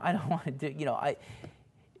 I don't want to do,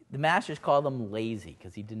 the masters called him lazy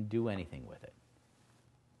because he didn't do anything with it.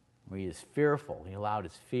 Or he was fearful. He allowed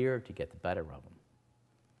his fear to get the better of him.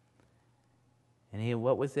 And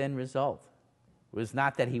what was the end result? It was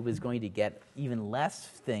not that he was going to get even less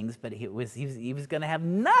things, but he was going to have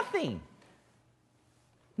nothing.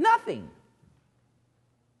 Nothing.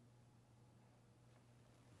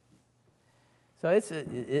 So it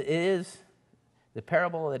is the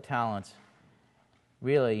parable of the talents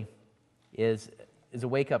really is a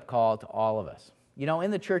wake-up call to all of us. You know,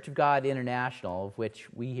 in the Church of God International, of which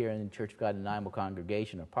we here in the Church of God Nanaimo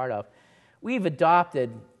congregation are part of, we've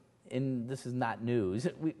adopted, and this is not news,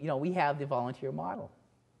 we have the volunteer model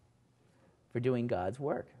for doing God's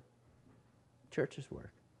work, church's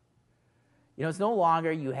work. You know, it's no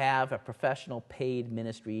longer you have a professional paid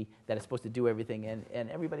ministry that is supposed to do everything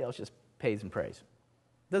and everybody else just pays and prays.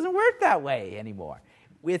 It doesn't work that way anymore.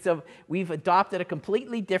 We've adopted a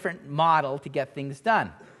completely different model to get things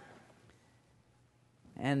done.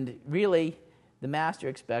 And really, the Master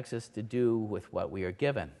expects us to do with what we are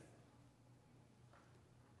given.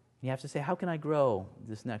 You have to say, how can I grow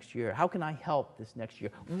this next year? How can I help this next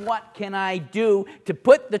year? What can I do to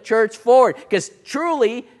put the church forward? Because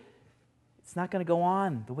truly, it's not going to go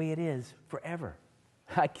on the way it is forever.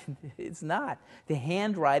 It's not. The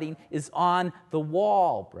handwriting is on the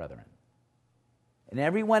wall, brethren. And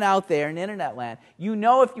everyone out there in internet land, you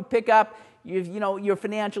know, if you pick up your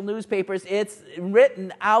financial newspapers, it's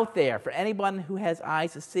written out there for anyone who has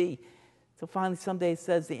eyes to see. So finally someday it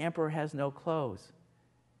says the emperor has no clothes.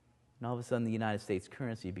 And all of a sudden the United States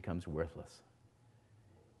currency becomes worthless.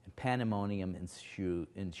 And pandemonium ensues,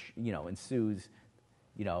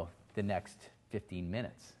 the next 15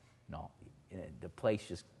 minutes. The place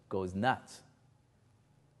just goes nuts.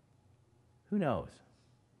 Who knows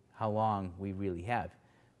how long we really have?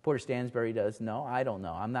 Porter Stansberry does know. I don't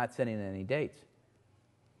know. I'm not setting any dates.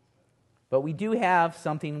 But we do have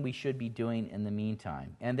something we should be doing in the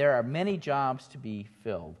meantime. And there are many jobs to be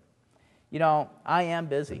filled. You know, I am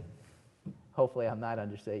busy. Hopefully I'm not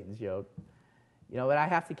under Satan's yoke. But I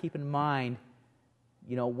have to keep in mind,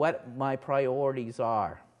 what my priorities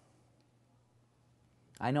are.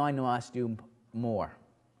 I know I must do more.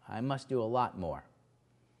 I must do a lot more.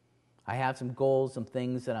 I have some goals, some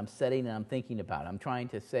things that I'm setting and I'm thinking about. I'm trying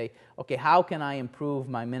to say, okay, how can I improve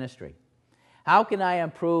my ministry? How can I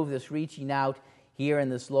improve this reaching out here in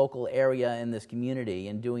this local area, in this community,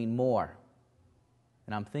 and doing more?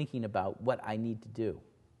 And I'm thinking about what I need to do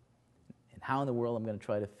and how in the world I'm going to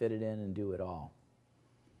try to fit it in and do it all.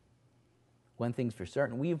 One thing's for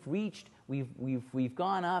certain, we've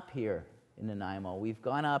gone up here in Nanaimo. We've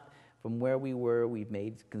gone up from where we were. We've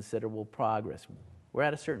made considerable progress. We're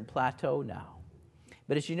at a certain plateau now.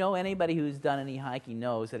 But as you know, anybody who's done any hiking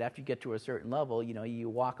knows that after you get to a certain level, you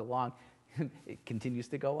walk along, it continues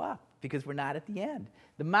to go up because we're not at the end.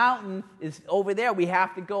 The mountain is over there. We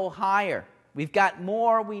have to go higher. We've got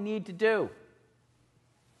more we need to do.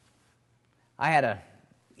 I had an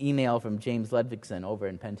email from James Ludvigson over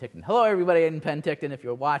in Penticton. Hello, everybody in Penticton, if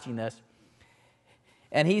you're watching this.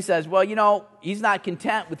 And he says, well, he's not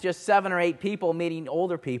content with just 7 or 8 people meeting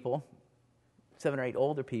older people. 7 or 8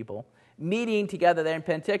 older people meeting together there in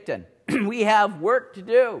Penticton. We have work to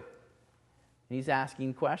do. And he's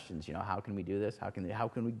asking questions. How can we do this? How can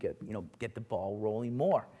we get the ball rolling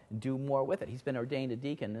more and do more with it? He's been ordained a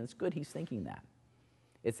deacon, and it's good he's thinking that.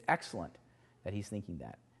 It's excellent that he's thinking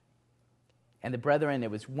that. And the brethren,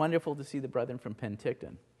 it was wonderful to see the brethren from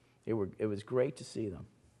Penticton. It was great to see them.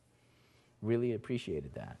 Really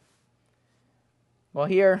appreciated that. Well,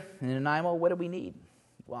 here in Nanaimo, what do we need?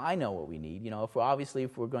 Well, I know what we need.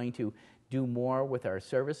 If we're going to do more with our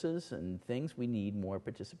services and things, we need more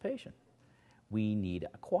participation. We need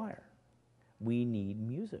a choir. We need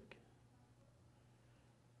music.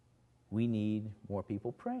 We need more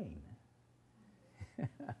people praying.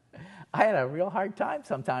 I had a real hard time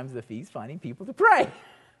sometimes at the feast finding people to pray.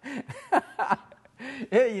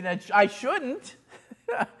 I shouldn't.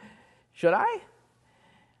 Should I?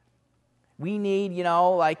 We need,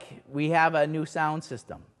 we have a new sound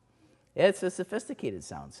system. It's a sophisticated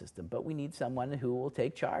sound system, but we need someone who will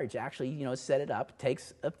take charge. Actually, set it up. It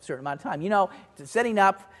takes a certain amount of time. Setting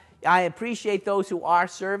up, I appreciate those who are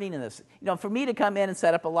serving in this. For me to come in and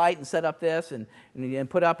set up a light and set up this and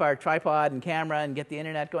put up our tripod and camera and get the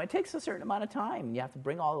internet going, it takes a certain amount of time. And you have to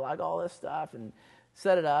bring all this stuff and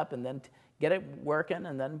set it up and then get it working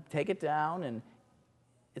and then take it down, and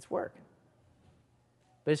it's work.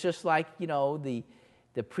 But it's just like, the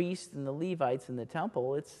priests and the Levites in the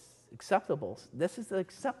temple, it's acceptable. This is the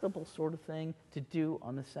acceptable sort of thing to do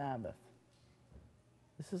on the Sabbath.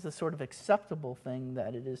 This is the sort of acceptable thing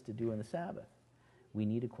that it is to do on the Sabbath. We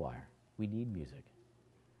need a choir. We need music.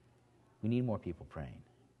 We need more people praying.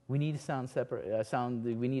 We need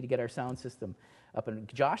we need to get our sound system up. And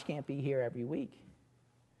Josh can't be here every week.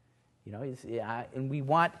 And we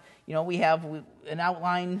want, we have an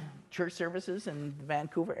outline church services in the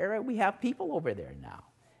Vancouver area. We have people over there now.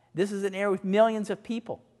 This is an area with millions of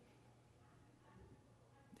people.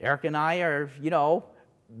 Eric and I are,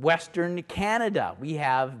 Western Canada. We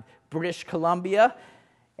have British Columbia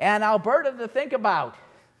and Alberta to think about.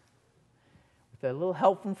 with a little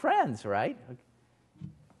help from friends, right?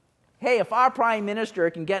 Hey, if our prime minister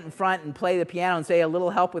can get in front and play the piano and say a little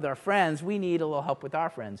help with our friends, we need a little help with our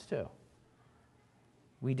friends too.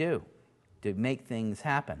 We do, to make things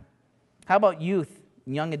happen. How about youth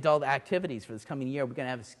and young adult activities for this coming year? We're going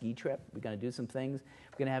to have a ski trip. We're going to do some things.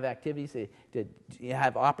 We're going to have activities to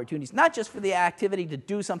have opportunities, not just for the activity to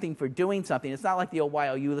do something for doing something. It's not like the old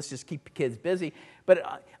YOU, let's just keep kids busy.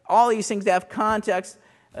 But all these things to have context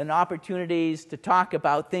and opportunities to talk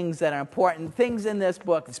about things that are important, things in this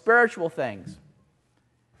book, spiritual things,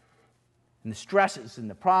 and the stresses and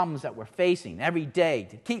the problems that we're facing every day,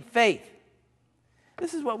 to keep faith.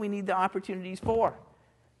 This is what we need the opportunities for.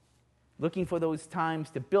 Looking for those times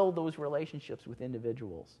to build those relationships with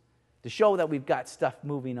individuals, to show that we've got stuff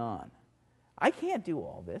moving on. I can't do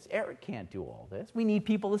all this. Eric can't do all this. We need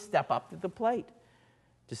people to step up to the plate,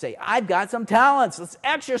 to say, I've got some talents. Let's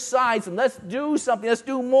exercise them. Let's do something. Let's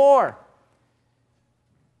do more.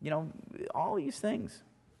 All these things.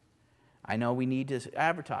 I know we need to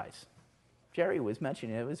advertise. Jerry was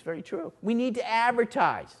mentioning it. It was very true. We need to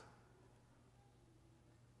advertise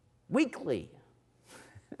weekly.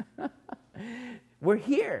 We're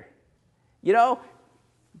here.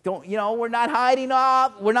 We're not hiding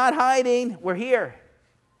off. We're not hiding. We're here.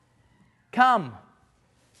 Come.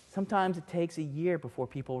 Sometimes it takes a year before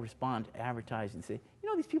people respond to advertising and say,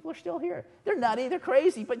 these people are still here. They're nutty, they're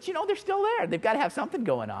crazy, but they're still there. They've got to have something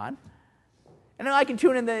going on. And then I can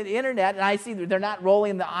tune in the internet and I see that they're not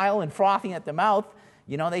rolling the aisle and frothing at the mouth.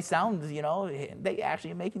 They sound, they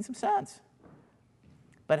actually are making some sense.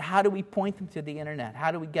 But how do we point them to the internet?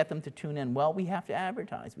 How do we get them to tune in? Well, we have to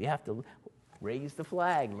advertise. We have to raise the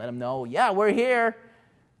flag and let them know, yeah, we're here.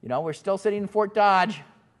 We're still sitting in Fort Dodge.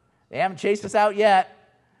 They haven't chased us out yet.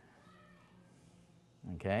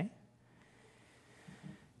 Okay?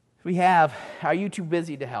 Are you too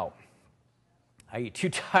busy to help? Are you too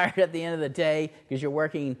tired at the end of the day because you're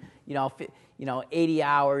working, 80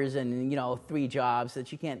 hours and, 3 jobs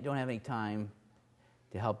that you don't have any time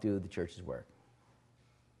to help do the church's work?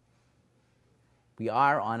 We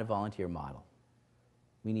are on a volunteer model.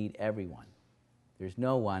 We need everyone. There's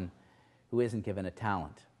no one who isn't given a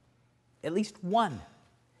talent. At least one.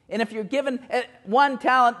 And if you're given one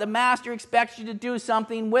talent, the master expects you to do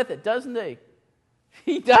something with it, doesn't he?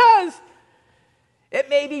 He does. It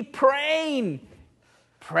may be praying.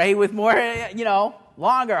 Pray with more,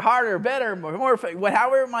 longer, harder, better, more,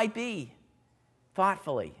 however it might be.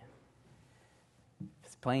 Thoughtfully. If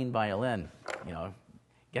it's playing violin,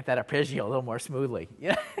 get that arpeggio a little more smoothly.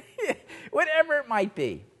 Whatever it might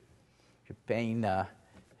be. If you're paying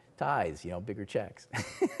tithes, bigger checks.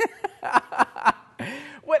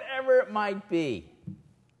 Whatever it might be.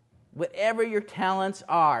 Whatever your talents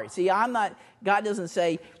are. See, God doesn't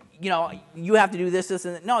say, you have to do this,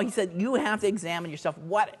 and that. No, he said you have to examine yourself.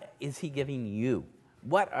 What is he giving you?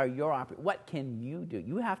 What are your what can you do?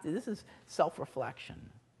 You have to, this is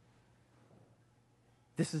self-reflection.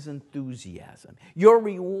 This is enthusiasm. Your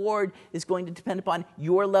reward is going to depend upon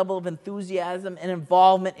your level of enthusiasm and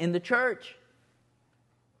involvement in the church.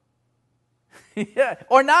 Yeah,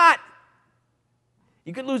 or not.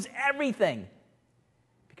 You could lose everything.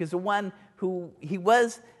 Because the one who, he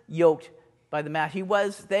was yoked by the master, he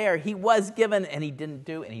was there, he was given, and he didn't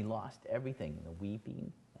do, and he lost everything. The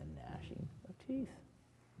weeping and gnashing of teeth.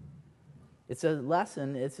 It's a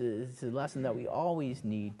lesson, it's a lesson that we always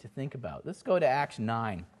need to think about. Let's go to Acts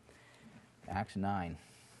 9. Acts 9.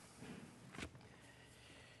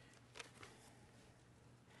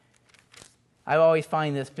 I always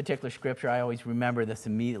find this particular scripture, I always remember this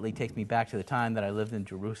immediately, takes me back to the time that I lived in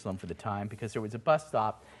Jerusalem for the time, because there was a bus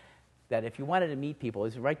stop that if you wanted to meet people, it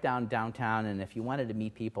was right downtown, and if you wanted to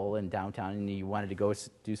meet people in downtown and you wanted to go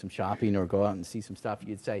do some shopping or go out and see some stuff,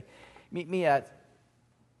 you'd say, meet me at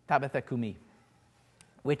Tabitha Kumi,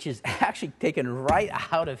 which is actually taken right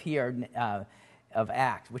out of here, of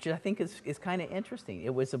Acts, which I think is kind of interesting.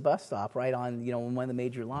 It was a bus stop right on, one of the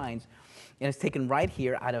major lines, and it's taken right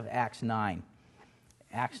here out of Acts 9.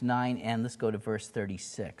 Acts 9, and let's go to verse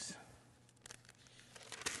 36.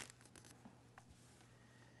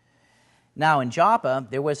 Now in Joppa,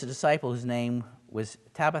 there was a disciple whose name was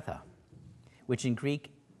Tabitha, which in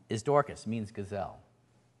Greek is Dorcas, means gazelle.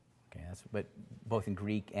 Okay, that's what, both in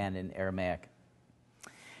Greek and in Aramaic.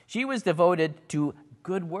 She was devoted to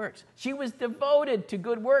good works. She was devoted to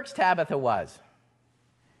good works, Tabitha was,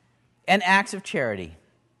 and acts of charity.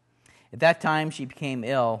 At that time, she became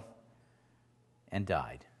ill and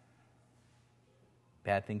died.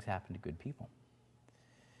 Bad things happen to good people.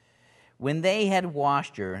 When they had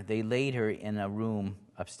washed her, they laid her in a room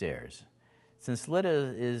upstairs. Since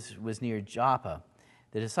Lydda was near Joppa,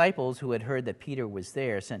 The disciples who had heard that Peter was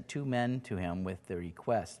there sent 2 men to him with the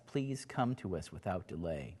request, "Please come to us without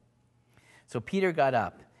delay." So Peter got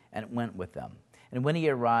up and went with them. And when he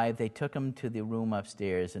arrived, they took him to the room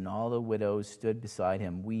upstairs, and all the widows stood beside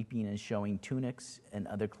him, weeping and showing tunics and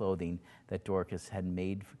other clothing that Dorcas had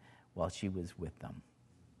made while she was with them.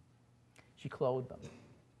 She clothed them.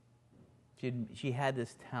 She had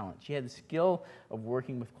this talent. She had the skill of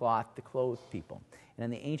working with cloth to clothe people. And in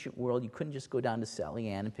the ancient world, you couldn't just go down to Sally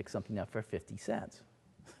Ann and pick something up for 50 cents.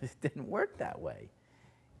 It didn't work that way.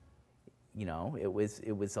 You know, it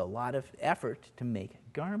was a lot of effort to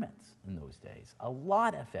make garments in those days. A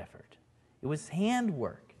lot of effort. It was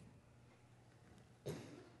handwork.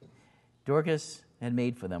 Dorcas had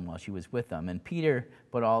made for them while she was with them, and Peter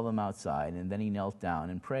put all of them outside, and then he knelt down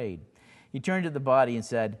and prayed. He turned to the body and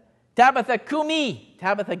said, "Tabitha, kumi!"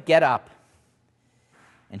 Tabitha, get up.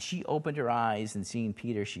 And she opened her eyes, and seeing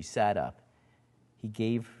Peter, she sat up. He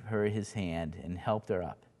gave her his hand and helped her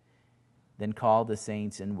up, then called the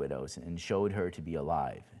saints and widows and showed her to be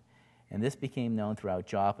alive. And this became known throughout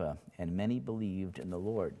Joppa, and many believed in the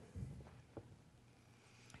Lord.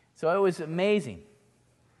 So it was amazing.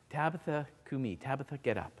 Tabitha, kumi, Tabitha,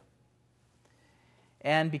 get up.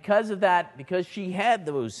 And because of that, because she had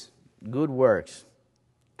those good works,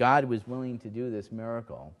 God was willing to do this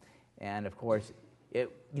miracle. And of course,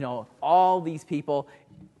 all these people,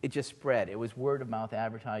 it just spread. It was word of mouth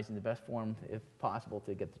advertising, the best form, if possible,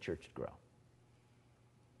 to get the church to grow.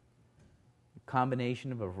 A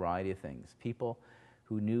combination of a variety of things. People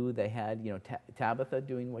who knew they had, Tabitha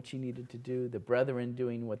doing what she needed to do, the brethren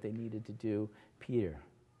doing what they needed to do, Peter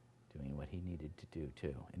doing what he needed to do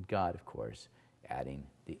too. And God, of course, adding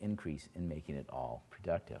the increase in making it all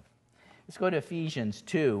productive. Let's go to Ephesians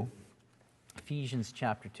 2. Ephesians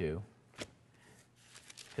chapter 2.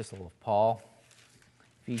 Epistle of Paul.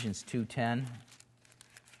 Ephesians 2:10.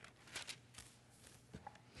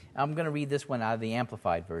 I'm going to read this one out of the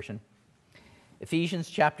Amplified Version. Ephesians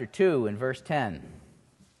chapter 2 and verse 10.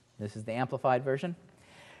 This is the Amplified Version.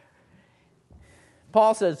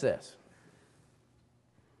 Paul says this: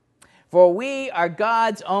 "For we are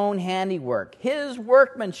God's own handiwork, His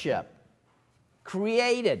workmanship,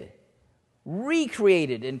 recreated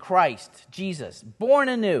in Christ Jesus, born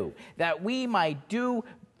anew, that we might do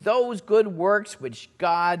those good works which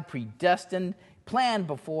God predestined, planned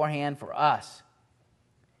beforehand for us,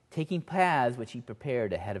 taking paths which He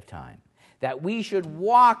prepared ahead of time, that we should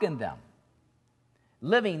walk in them,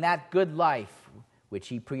 living that good life which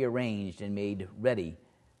He prearranged and made ready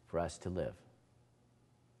for us to live.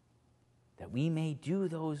 That we may do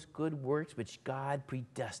those good works which God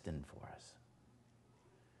predestined for us."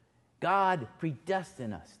 God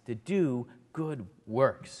predestined us to do good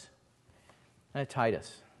works.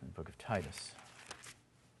 Titus, the book of Titus.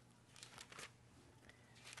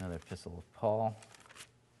 Another epistle of Paul.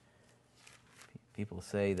 People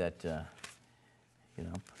say that,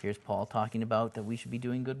 here's Paul talking about that we should be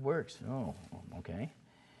doing good works. Oh, okay.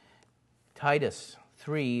 Titus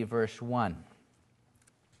 3, verse 1.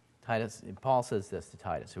 Paul says this to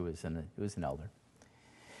Titus, who was an elder.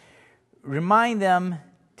 "Remind them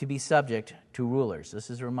to be subject to rulers." This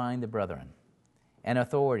is remind the brethren. "And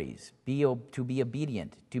authorities, to be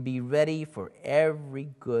obedient, to be ready for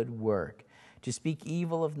every good work, to speak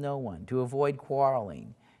evil of no one, to avoid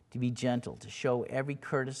quarreling, to be gentle, to show every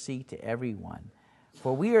courtesy to everyone.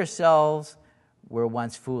 For we ourselves were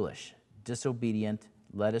once foolish, disobedient,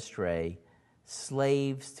 led astray,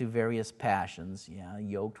 slaves to various passions,"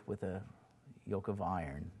 yoked with a yoke of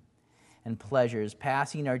iron, "and pleasures,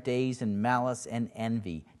 passing our days in malice and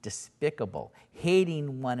envy, despicable,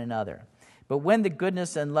 hating one another. But when the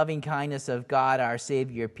goodness and loving kindness of God our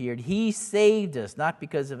Savior appeared, He saved us, not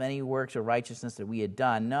because of any works or righteousness that we had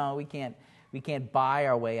done." No, we can't buy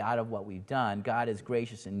our way out of what we've done. God is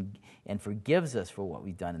gracious and forgives us for what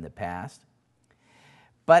we've done in the past.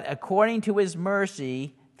 "But according to His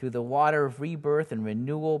mercy, through the water of rebirth and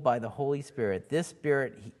renewal by the Holy Spirit, this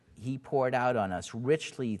Spirit He poured out on us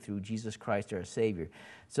richly through Jesus Christ our Savior,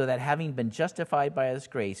 so that having been justified by His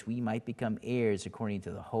grace, we might become heirs according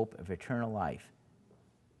to the hope of eternal life."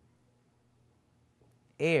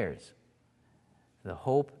 Heirs, the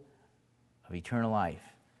hope of eternal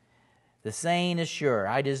life. "The saying is sure,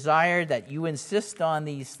 I desire that you insist on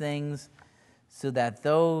these things, so that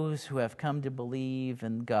those who have come to believe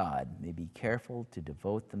in God may be careful to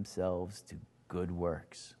devote themselves to good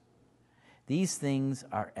works. These things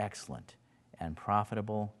are excellent and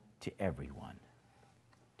profitable to everyone."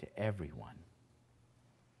 To everyone.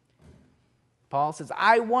 Paul says,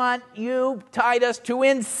 I want you, Titus, to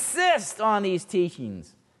insist on these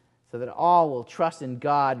teachings so that all will trust in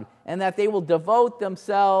God and that they will devote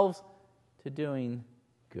themselves to doing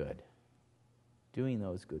good, doing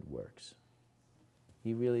those good works.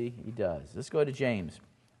 He does. Let's go to James.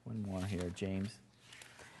 One more here, James.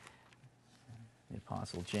 The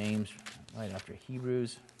Apostle James, right after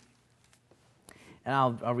Hebrews. And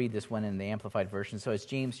I'll read this one in the Amplified Version. So it's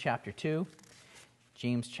James chapter 2.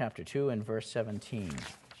 James chapter 2 and verse 17.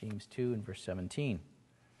 James 2 and verse 17.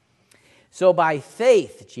 So by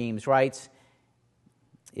faith, James writes,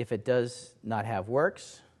 if it does not have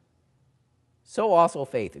works, so also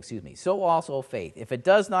faith. If it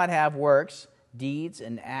does not have works, deeds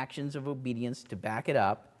and actions of obedience to back it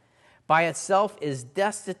up, by itself is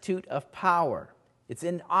destitute of power. It's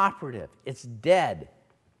inoperative. It's dead.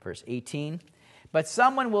 Verse 18. But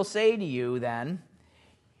someone will say to you then,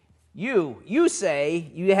 you say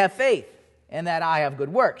you have faith, and that I have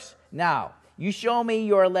good works. Now, you show me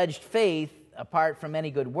your alleged faith apart from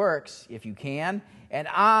any good works, if you can, and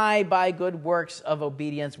I, by good works of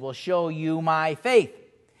obedience, will show you my faith.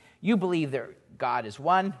 You believe that God is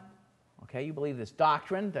one. Okay, you believe this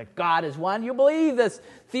doctrine that God is one. You believe this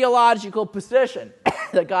theological position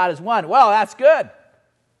that God is one. Well, that's good.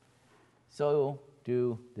 So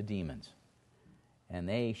do the demons. And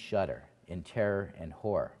they shudder in terror and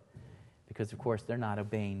horror. Because, of course, they're not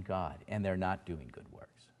obeying God, and they're not doing good works.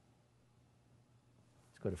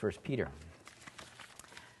 Let's go to 1 Peter.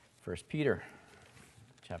 1 Peter,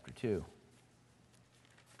 chapter 2.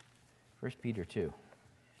 1 Peter 2,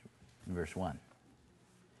 verse 1.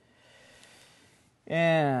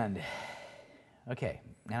 And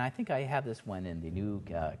I think I have this one in the New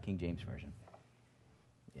King James Version.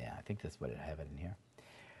 Yeah, I think that's what I have it in here.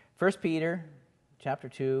 1 Peter, chapter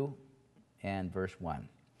 2, and verse 1.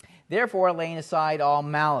 Therefore, laying aside all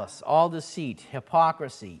malice, all deceit,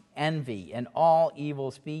 hypocrisy, envy, and all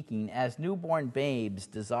evil speaking, as newborn babes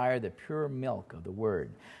desire the pure milk of the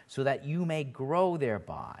word, so that you may grow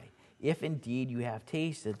thereby, if indeed you have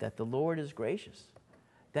tasted that the Lord is gracious,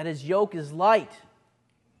 that his yoke is light,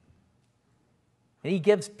 and he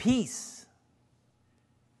gives peace.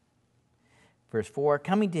 Verse 4,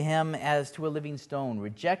 coming to him as to a living stone,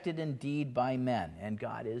 rejected indeed by men, and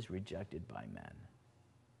God is rejected by men,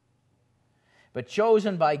 but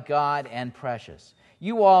chosen by God and precious.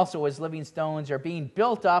 You also, as living stones, are being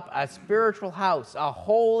built up a spiritual house, a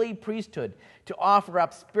holy priesthood, to offer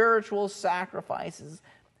up spiritual sacrifices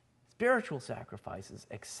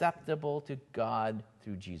acceptable to God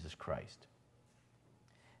through Jesus Christ.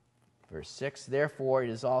 Verse 6, therefore it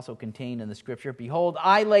is also contained in the Scripture, behold,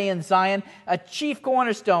 I lay in Zion a chief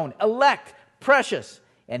cornerstone, elect, precious,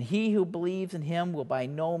 and he who believes in him will by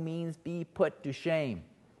no means be put to shame.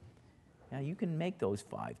 Now, you can make those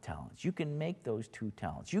 5 talents. You can make those 2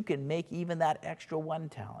 talents. You can make even that extra 1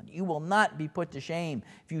 talent. You will not be put to shame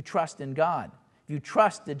if you trust in God. If you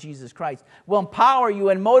trust that Jesus Christ will empower you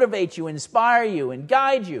and motivate you, inspire you, and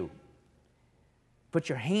guide you. Put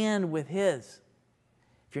your hand with his.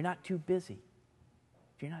 If you're not too busy.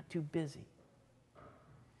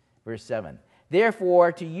 Verse 7.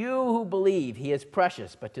 Therefore, to you who believe, he is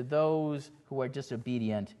precious, but to those who are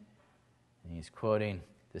disobedient, and he's quoting,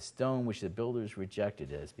 the stone which the builders rejected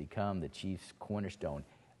has become the chief cornerstone.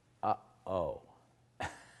 Uh-oh.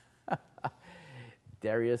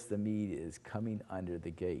 Darius the Mede is coming under the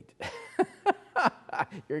gate.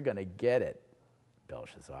 You're going to get it,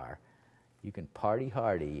 Belshazzar. You can party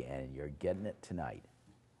hardy, and you're getting it tonight.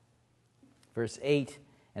 Verse 8,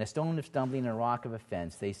 and a stone of stumbling and a rock of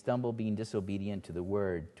offense, they stumble being disobedient to the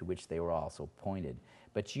word to which they were also appointed.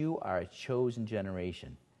 But you are a chosen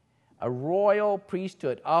generation, a royal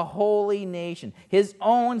priesthood, a holy nation, his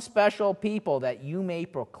own special people, that you may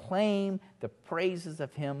proclaim the praises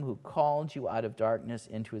of him who called you out of darkness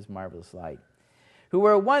into his marvelous light, who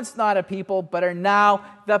were once not a people, but are now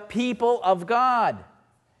the people of God,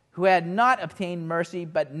 who had not obtained mercy,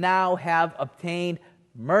 but now have obtained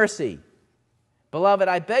mercy. Beloved,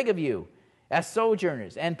 I beg of you, as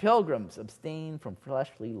sojourners and pilgrims, abstain from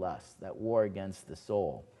fleshly lusts that war against the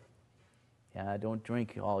soul. Yeah, don't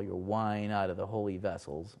drink all your wine out of the holy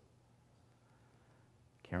vessels.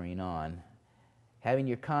 Carrying on. Having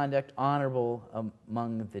your conduct honorable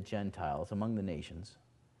among the Gentiles, among the nations,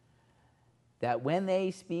 that when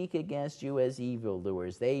they speak against you as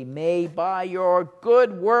evildoers, they may, by your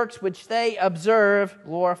good works which they observe,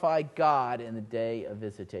 glorify God in the day of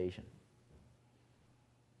visitation.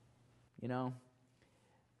 You know,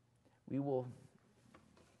 we will,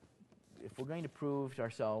 if we're going to prove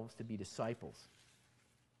ourselves to be disciples,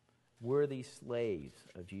 worthy slaves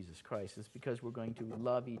of Jesus Christ, it's because we're going to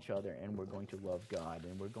love each other and we're going to love God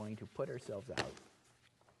and we're going to put ourselves out.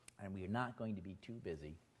 And we are not going to be too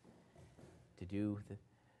busy to do,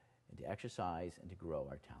 and to exercise, and to grow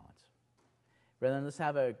our talents. Brethren, let's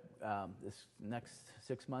have this next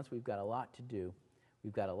 6 months, we've got a lot to do.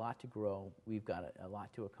 We've got a lot to grow. We've got a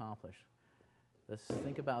lot to accomplish. Let's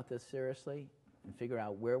think about this seriously and figure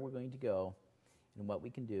out where we're going to go and what we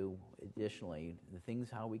can do additionally, the things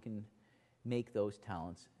how we can make those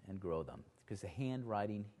talents and grow them. Because the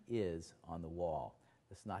handwriting is on the wall.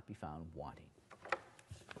 Let's not be found wanting.